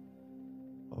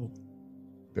 Oh.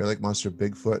 Bear Lake Monster,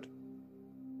 Bigfoot.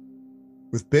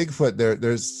 With Bigfoot,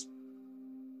 there's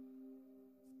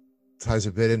ties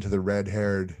a bit into the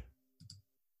red-haired.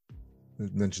 I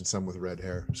mentioned some with red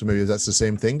hair, so maybe that's the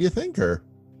same thing. Do you think, or?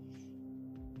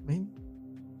 I mean,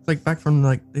 it's like back from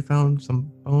they found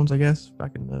some bones, I guess,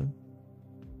 back in the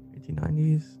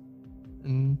 1990s.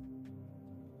 And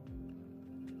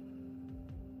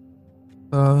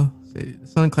the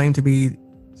sun claimed to be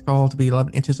called to be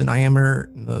 11 inches in diameter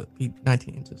and the be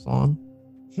 19 inches long.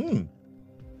 Stone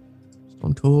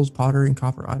tools, pottery, and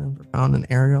copper items were found in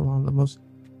the area. Along the most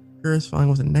curious find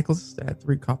was a necklace that had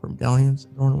 3 copper medallions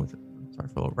adorned with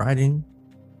full of writing.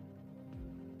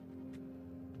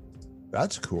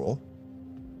 That's cool.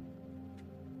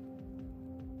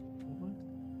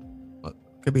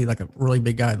 Could be like a really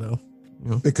big guy though.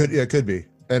 You know? It could be.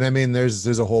 And I mean,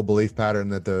 there's a whole belief pattern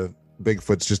that the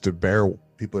Bigfoot's just a bear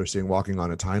people are seeing walking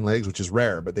on its hind legs, which is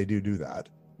rare, but they do that.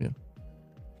 Yeah.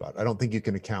 But I don't think you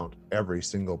can account every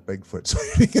single Bigfoot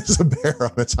sighting as a bear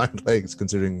on its hind legs,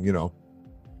 considering, you know.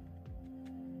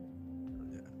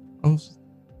 Those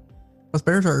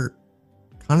bears are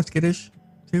kind of skittish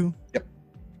too. Yep.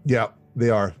 Yeah, they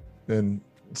are. And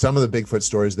some of the Bigfoot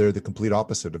stories, they're the complete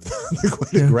opposite of that. They're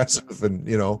quite aggressive and,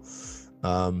 you know,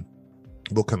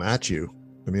 will come at you.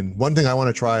 I mean, one thing I want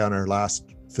to try on our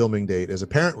last filming date is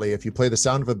apparently if you play the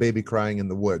sound of a baby crying in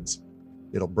the woods,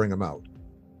 it'll bring them out.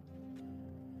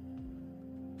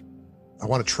 I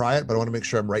want to try it, but I want to make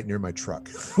sure I'm right near my truck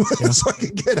so I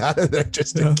can get out of there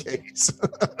just in case.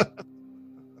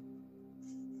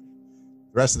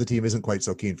 The rest of the team isn't quite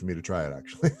so keen for me to try it,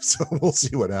 actually. So we'll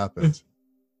see what happens.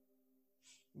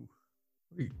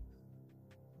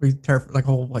 We terrified, like a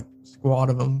whole like squad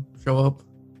of them show up.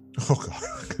 Oh God,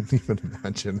 I couldn't even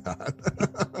imagine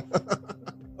that.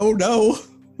 Oh no,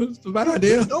 it's a bad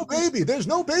idea. There's no baby. There's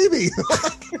no baby.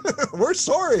 We're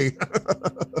sorry.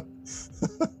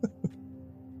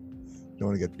 Don't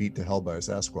want to get beat to hell by a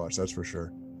Sasquatch, that's for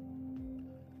sure.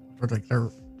 Or like they're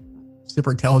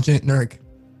super intelligent and they're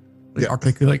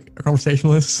like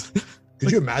conversationalists.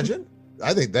 Could you imagine?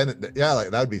 I think then,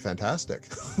 like that would be fantastic.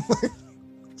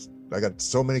 I got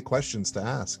so many questions to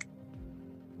ask.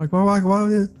 Like, why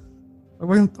do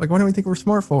we think we're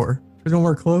smart for? We don't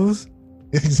wear clothes.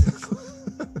 Exactly.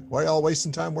 Why y'all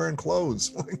wasting time wearing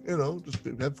clothes? You know,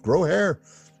 just grow hair.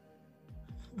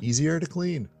 Easier to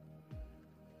clean.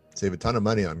 Save a ton of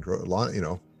money on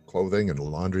clothing and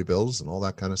laundry bills and all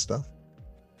that kind of stuff.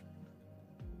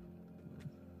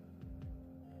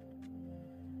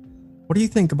 What do you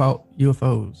think about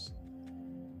UFOs?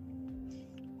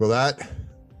 Well,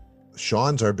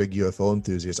 Sean's our big UFO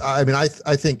enthusiast. I mean, I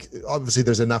think obviously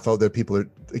there's enough out there. People are,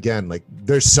 again, like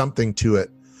there's something to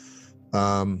it.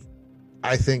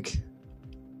 I think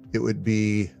it would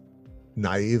be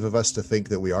naive of us to think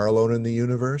that we are alone in the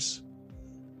universe.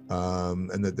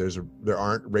 And that there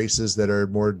aren't races that are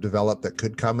more developed that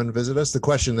could come and visit us. The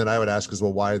question that I would ask is,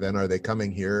 well, why then are they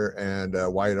coming here? And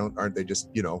why aren't they just,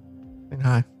 you know, and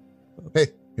hi, hey,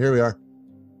 here we are.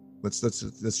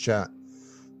 Let's chat.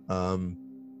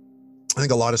 I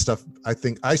think a lot of stuff,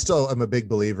 I still am a big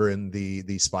believer in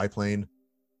the spy plane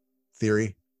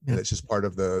theory. And it's just part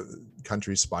of the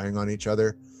countries spying on each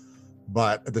other.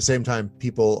 But at the same time,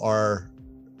 people are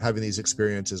having these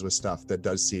experiences with stuff that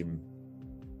does seem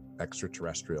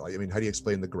extraterrestrial. I mean, how do you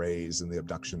explain the grays and the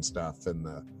abduction stuff? And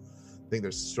I think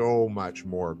there's so much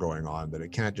more going on that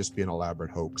it can't just be an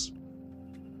elaborate hoax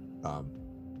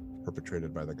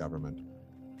perpetrated by the government.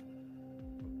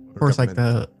 Of course, like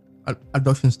the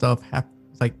abduction stuff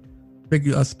like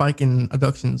big spike in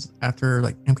abductions after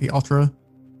like MK Ultra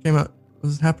came out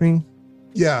was happening.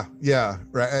 Yeah,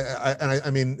 right.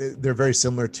 I mean, they're very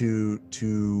similar to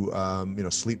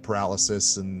sleep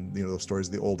paralysis and those stories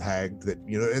of the old hag that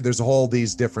there's all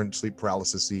these different sleep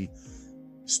paralysis-y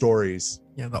stories.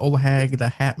 Yeah, the old hag, the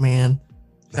Hat Man,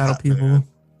 shadow people. Man.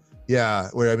 Yeah,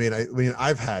 where I mean,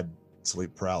 I've had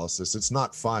sleep paralysis. It's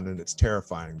not fun and it's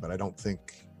terrifying, but I don't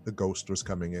think the ghost was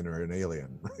coming in or an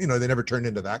alien. They never turned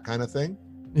into that kind of thing.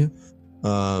 Yeah.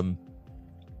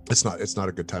 It's not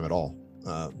a good time at all.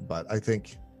 But I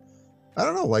think, I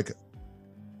don't know, like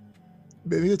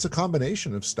maybe it's a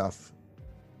combination of stuff.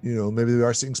 Maybe we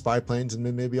are seeing spy planes and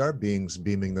maybe are beings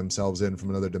beaming themselves in from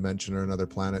another dimension or another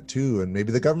planet too. And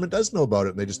maybe the government does know about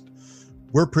it and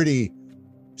we're pretty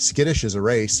skittish as a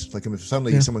race. Like if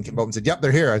suddenly someone came up and said, yep,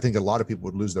 they're here, I think a lot of people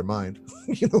would lose their mind.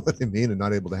 You know what I mean? And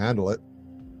not able to handle it.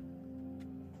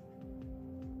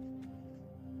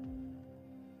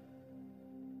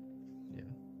 Yeah,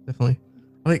 definitely.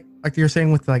 Like you're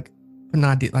saying with like putting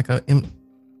an idea, like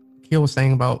Keel was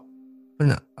saying about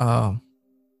putting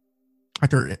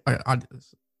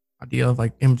idea of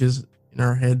like images in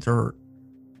our heads, or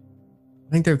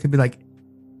I think there could be like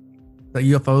the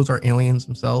UFOs are aliens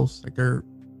themselves, like they're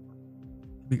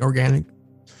be organic.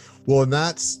 Well, and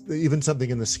that's even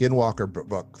something in the Skinwalker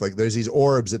book. Like there's these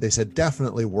orbs that they said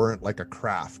definitely weren't like a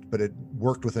craft, but it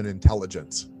worked with an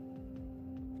intelligence.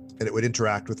 and it would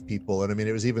interact with people. And I mean,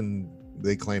 it was even,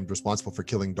 they claimed, responsible for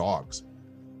killing dogs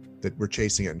that were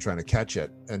chasing it and trying to catch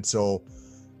it. And so,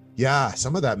 yeah,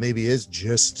 some of that maybe is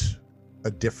just a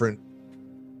different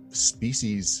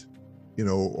species, you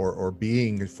know, or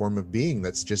being, a form of being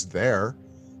that's just there,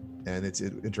 and it's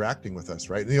interacting with us,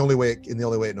 right? And the only way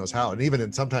it knows how. And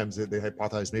even sometimes they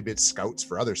hypothesize maybe it's scouts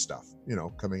for other stuff, you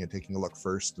know, coming and taking a look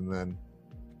first, and then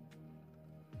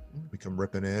we come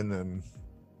ripping in. And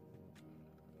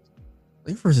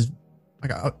Life Force is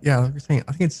like, yeah, like you're saying,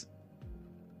 I think it's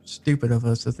stupid of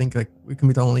us to think like we can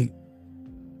be the only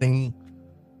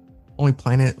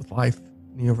planet with life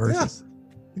in the universe.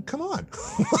 Yeah. Come on.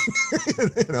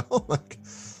 You know, like,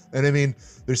 and I mean,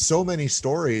 there's so many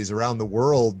stories around the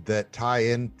world that tie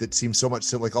in, that seem so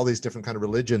much like all these different kind of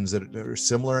religions that are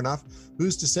similar enough.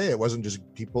 Who's to say it wasn't just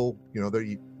people, you know,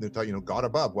 they thought, you know, God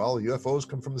above, well, UFOs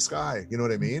come from the sky, you know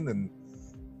what I mean? And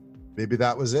maybe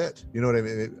that was it, you know what I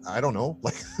mean? I don't know,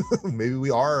 like maybe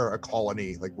we are a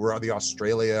colony, like we're the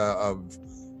Australia of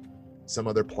some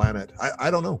other planet. I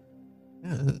don't know.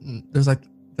 Yeah, there's like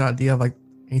the idea of like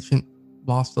ancient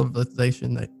lost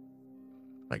civilization, that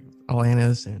like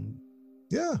Atlantis and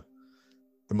yeah,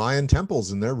 the Mayan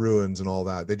temples and their ruins and all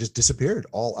that, they just disappeared,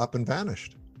 all up and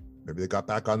vanished. Maybe they got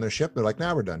back on their ship, they're like,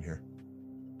 now we're done here.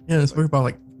 Yeah, it's weird about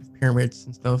like pyramids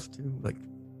and stuff too, like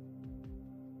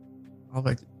all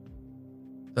like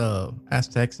the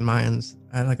Aztecs and Mayans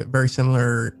had like a very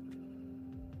similar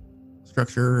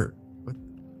structure with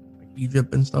like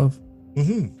Egypt and stuff.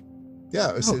 Mm-hmm.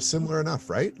 Yeah, it's similar enough,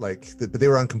 right? Like, but they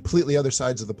were on completely other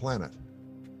sides of the planet.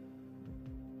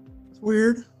 It's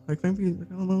weird. Like maybe, I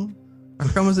don't know. How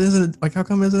come isn't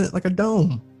it like a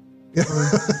dome? Yeah.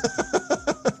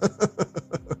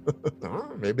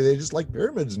 Maybe they just like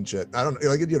pyramids and shit. I don't know,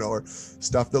 like, you know, or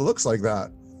stuff that looks like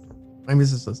that. Maybe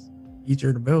it's just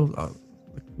easier to build.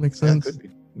 Makes sense. Yeah, could be.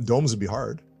 Domes would be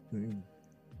hard. I mean,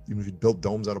 even if you build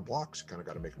domes out of blocks, you kind of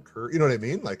got to make them curve. You know what I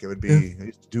mean? Like, it would be, I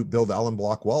used to build Allen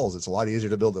block walls. It's a lot easier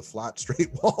to build a flat, straight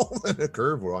wall than a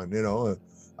curved one, you know?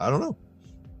 I don't know.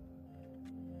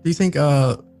 Do you think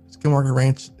Skinwalker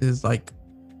Ranch is like,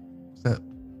 what's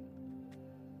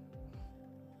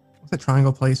that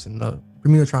triangle place in the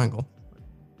Bermuda Triangle?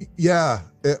 Yeah.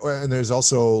 And there's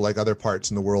also like other parts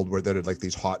in the world where there are like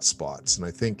these hot spots. And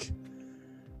I think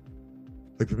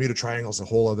like Bermuda Triangle is a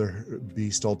whole other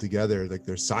beast altogether. Like,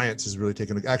 their science is really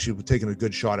taking a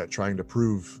good shot at trying to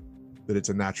prove that it's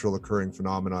a natural occurring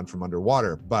phenomenon from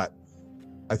underwater. But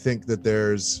I think that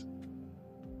there's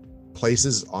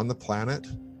places on the planet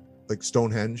like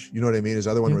Stonehenge, you know what I mean, is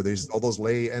the other one where there's all those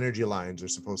ley energy lines are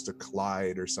supposed to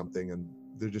collide or something, and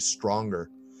they're just stronger.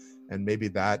 And maybe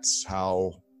that's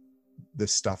how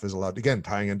this stuff is allowed, again,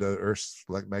 tying into Earth's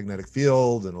magnetic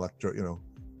field and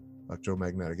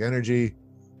electromagnetic energy.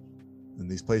 And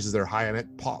these places that are high on it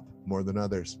pop more than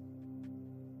others.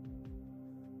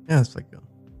 Yeah, it's like the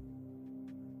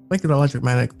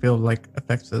electromagnetic field like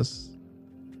affects us.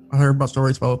 I heard about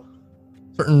stories about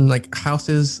certain like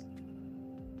houses,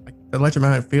 like the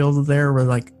electromagnetic field there where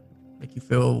like make you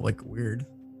feel like weird.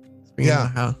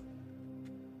 Yeah.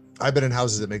 I've been in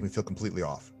houses that make me feel completely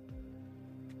off.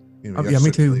 You know, yeah,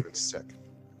 me too. It's sick.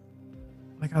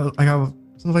 I'll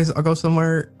go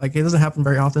somewhere, like it doesn't happen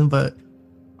very often, but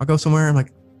I'll go somewhere and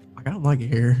like I don't like it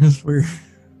here. It's weird.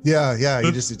 Yeah.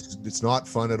 You just it's not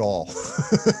fun at all.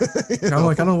 I'm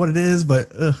like, I don't know what it is,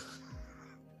 but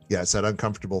yeah, it's that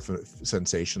uncomfortable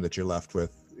sensation that you're left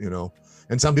with, you know.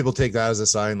 And some people take that as a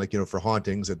sign, like, you know, for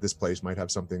hauntings, that this place might have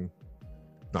something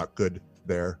not good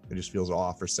there. It just feels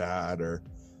off or sad or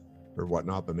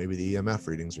whatnot. But maybe the EMF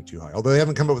readings are too high. Although they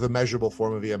haven't come up with a measurable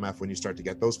form of EMF when you start to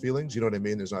get those feelings. You know what I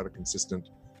mean? There's not a consistent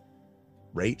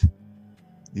rate,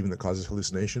 even that causes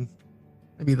hallucination.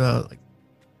 Maybe they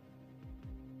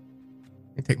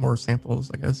take more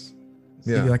samples, I guess.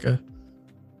 Yeah. Like I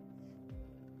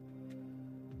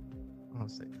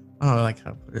don't know, like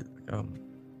how to put it,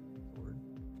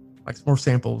 like more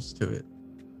samples to it.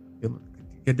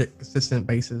 Get a consistent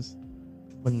basis.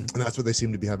 And that's what they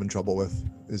seem to be having trouble with,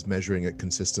 is measuring it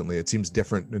consistently. It seems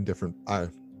different in different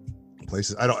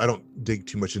places. I don't dig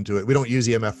too much into it. We don't use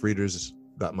EMF readers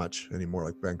that much anymore,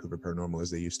 like Vancouver Paranormal,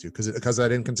 as they used to, because of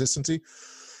that inconsistency.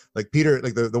 Like Peter,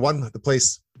 like the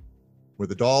place where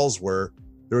the dolls were,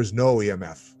 there was no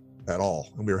EMF at all,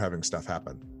 and we were having stuff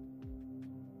happen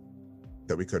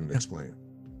that we couldn't explain.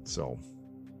 So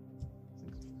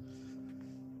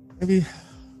maybe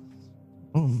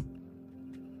I need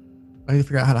to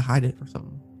figure out how to hide it or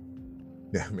something.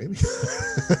 Yeah, maybe.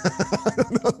 I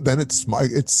don't know. Then it's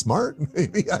smart.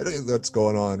 Maybe I don't know what's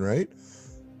going on, right?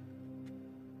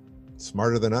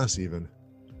 Smarter than us, even.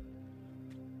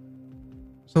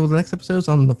 So the next episode's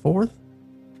on the 4th?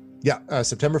 Yeah,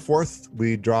 September 4th,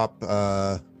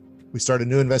 we start a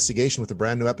new investigation with a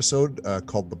brand new episode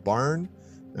called The Barn.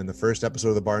 And the first episode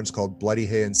of The Barn is called Bloody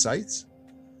Hay and Sights.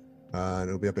 And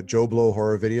it'll be up at Joe Blow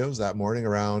Horror Videos that morning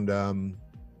around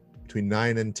between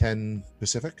 9 and 10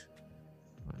 Pacific.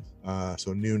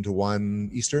 So noon to 1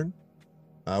 Eastern.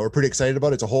 We're pretty excited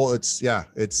about it.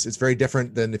 It's very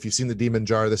different than if you've seen The Demon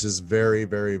Jar. This is very,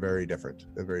 very, very different.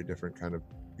 A very different kind of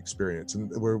experience. And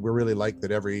we're really like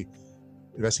that every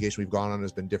investigation we've gone on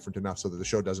has been different enough so that the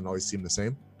show doesn't always seem the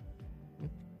same.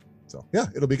 So yeah,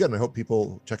 it'll be good. And I hope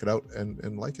people check it out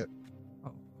and like it.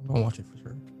 Oh, I'm going to watch it for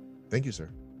sure. Thank you, sir.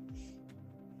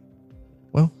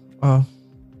 Well, have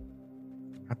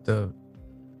to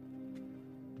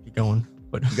keep going.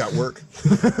 But you got work.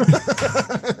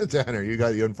 Tanner,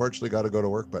 you unfortunately got to go to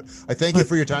work, but I thank you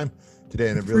for your time today,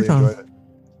 and I really enjoyed it.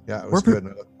 Yeah, it was good,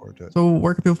 and I look forward to it. So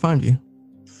where can people find you?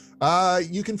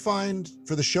 You can find,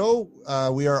 for the show,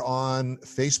 we are on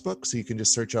Facebook, so you can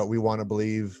just search out We Want to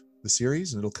Believe the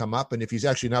series, and it'll come up. And if you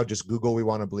actually now just Google We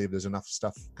Want to Believe, there's enough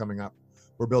stuff coming up.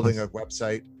 We're building a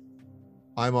website.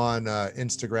 I'm on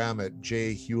Instagram at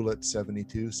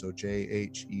jhewlett72, so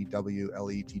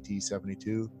JHEWLETT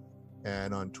 72.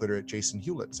 And on Twitter at Jason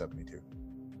Hewlett 72.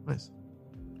 Nice.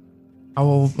 I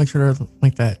will make sure to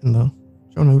link that in the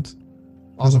show notes.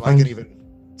 Awesome. I can even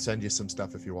send you some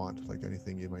stuff if you want, like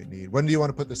anything you might need. When do you want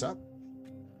to put this up?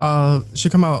 It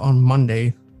should come out on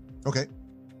Monday. Okay.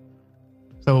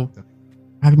 So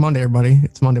happy Monday, everybody.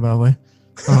 It's Monday, by the way.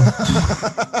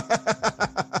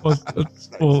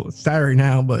 It's Saturday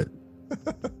now, but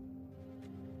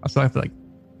I still have to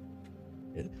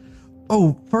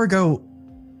Oh, before I go,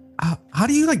 how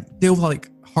do you deal with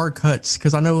hard cuts?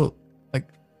 Because I know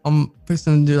I'm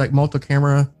fixing to do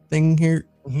multi-camera thing here,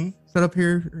 set up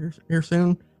here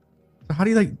soon. So how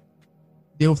do you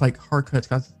deal with hard cuts?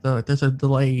 Because there's a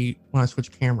delay when I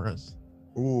switch cameras.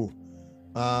 Ooh,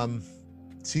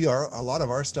 see, a lot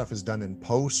of our stuff is done in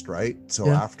post, right? So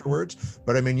afterwards,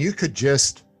 but I mean, you could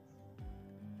just.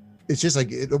 It's just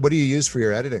what do you use for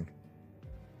your editing?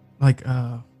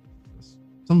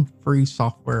 Some free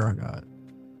software I got.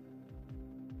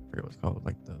 I forget what it's called,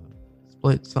 the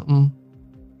Split something.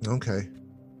 Okay.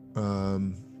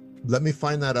 Let me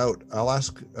find that out. I'll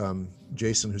ask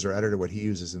Jason, who's our editor, what he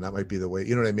uses, and that might be the way.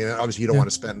 You know what I mean? Obviously, you don't want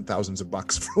to spend thousands of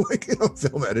bucks for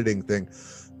film editing thing,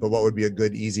 but what would be a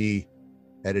good, easy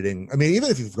editing? I mean, even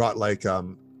if you've got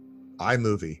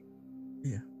iMovie,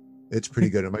 it's pretty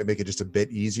good. It might make it just a bit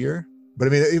easier. But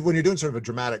I mean, when you're doing sort of a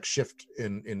dramatic shift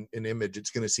in image,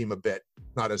 it's going to seem a bit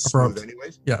not as abrupt. Smooth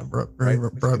anyways. Yeah, right?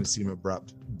 It's going to seem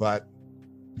abrupt. But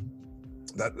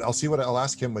I'll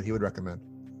ask him what he would recommend.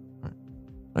 All right.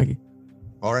 Thank you.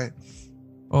 All right.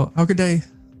 Well, have a good day.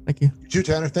 Thank you. You too,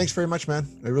 Tanner. Thanks very much, man.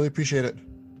 I really appreciate it.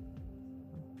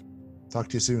 Talk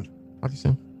to you soon. Talk to you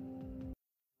soon.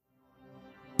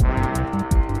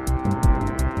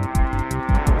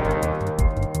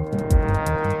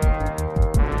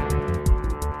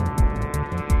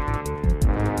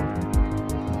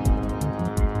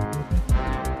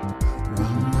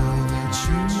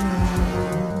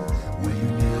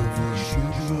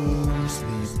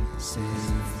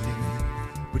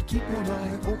 Keep one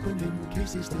eye open in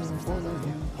case they still follow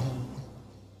you home.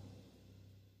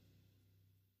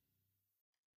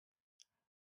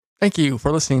 Thank you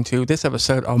for listening to this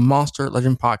episode of Monster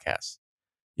Legend Podcast.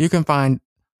 You can find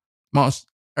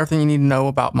everything you need to know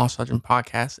about Monster Legend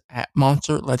Podcast at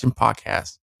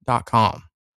monsterlegendpodcast.com.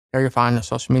 There you'll find the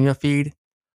social media feed,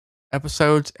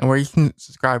 episodes, and where you can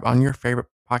subscribe on your favorite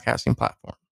podcasting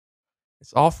platform.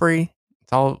 It's all free.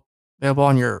 It's all available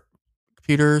on your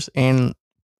computers and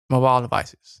mobile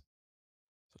devices.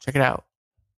 So check it out.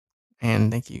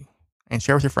 And thank you. And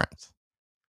share with your friends.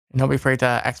 And don't be afraid to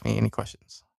ask me any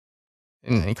questions,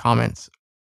 any comments,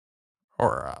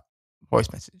 or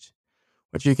voice message,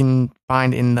 which you can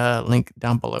find in the link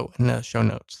down below in the show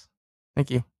notes.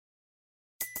 Thank you.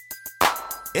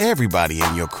 Everybody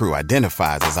in your crew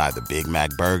identifies as either Big Mac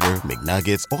Burger,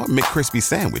 McNuggets, or McCrispy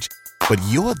Sandwich. But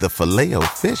you're the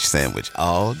Filet-O-Fish Sandwich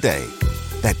all day.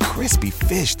 That crispy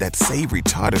fish, that savory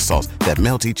tartar sauce, that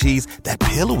melty cheese, that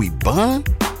pillowy bun.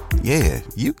 Yeah,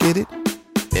 you get it.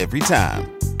 Every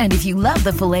time. And if you love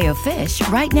the Filet-O-Fish,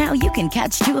 right now you can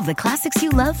catch two of the classics you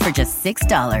love for just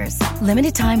 $6.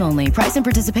 Limited time only. Price and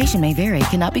participation may vary.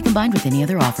 Cannot be combined with any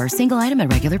other offer. Single item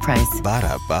at regular price.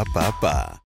 Ba-da-ba-ba-ba.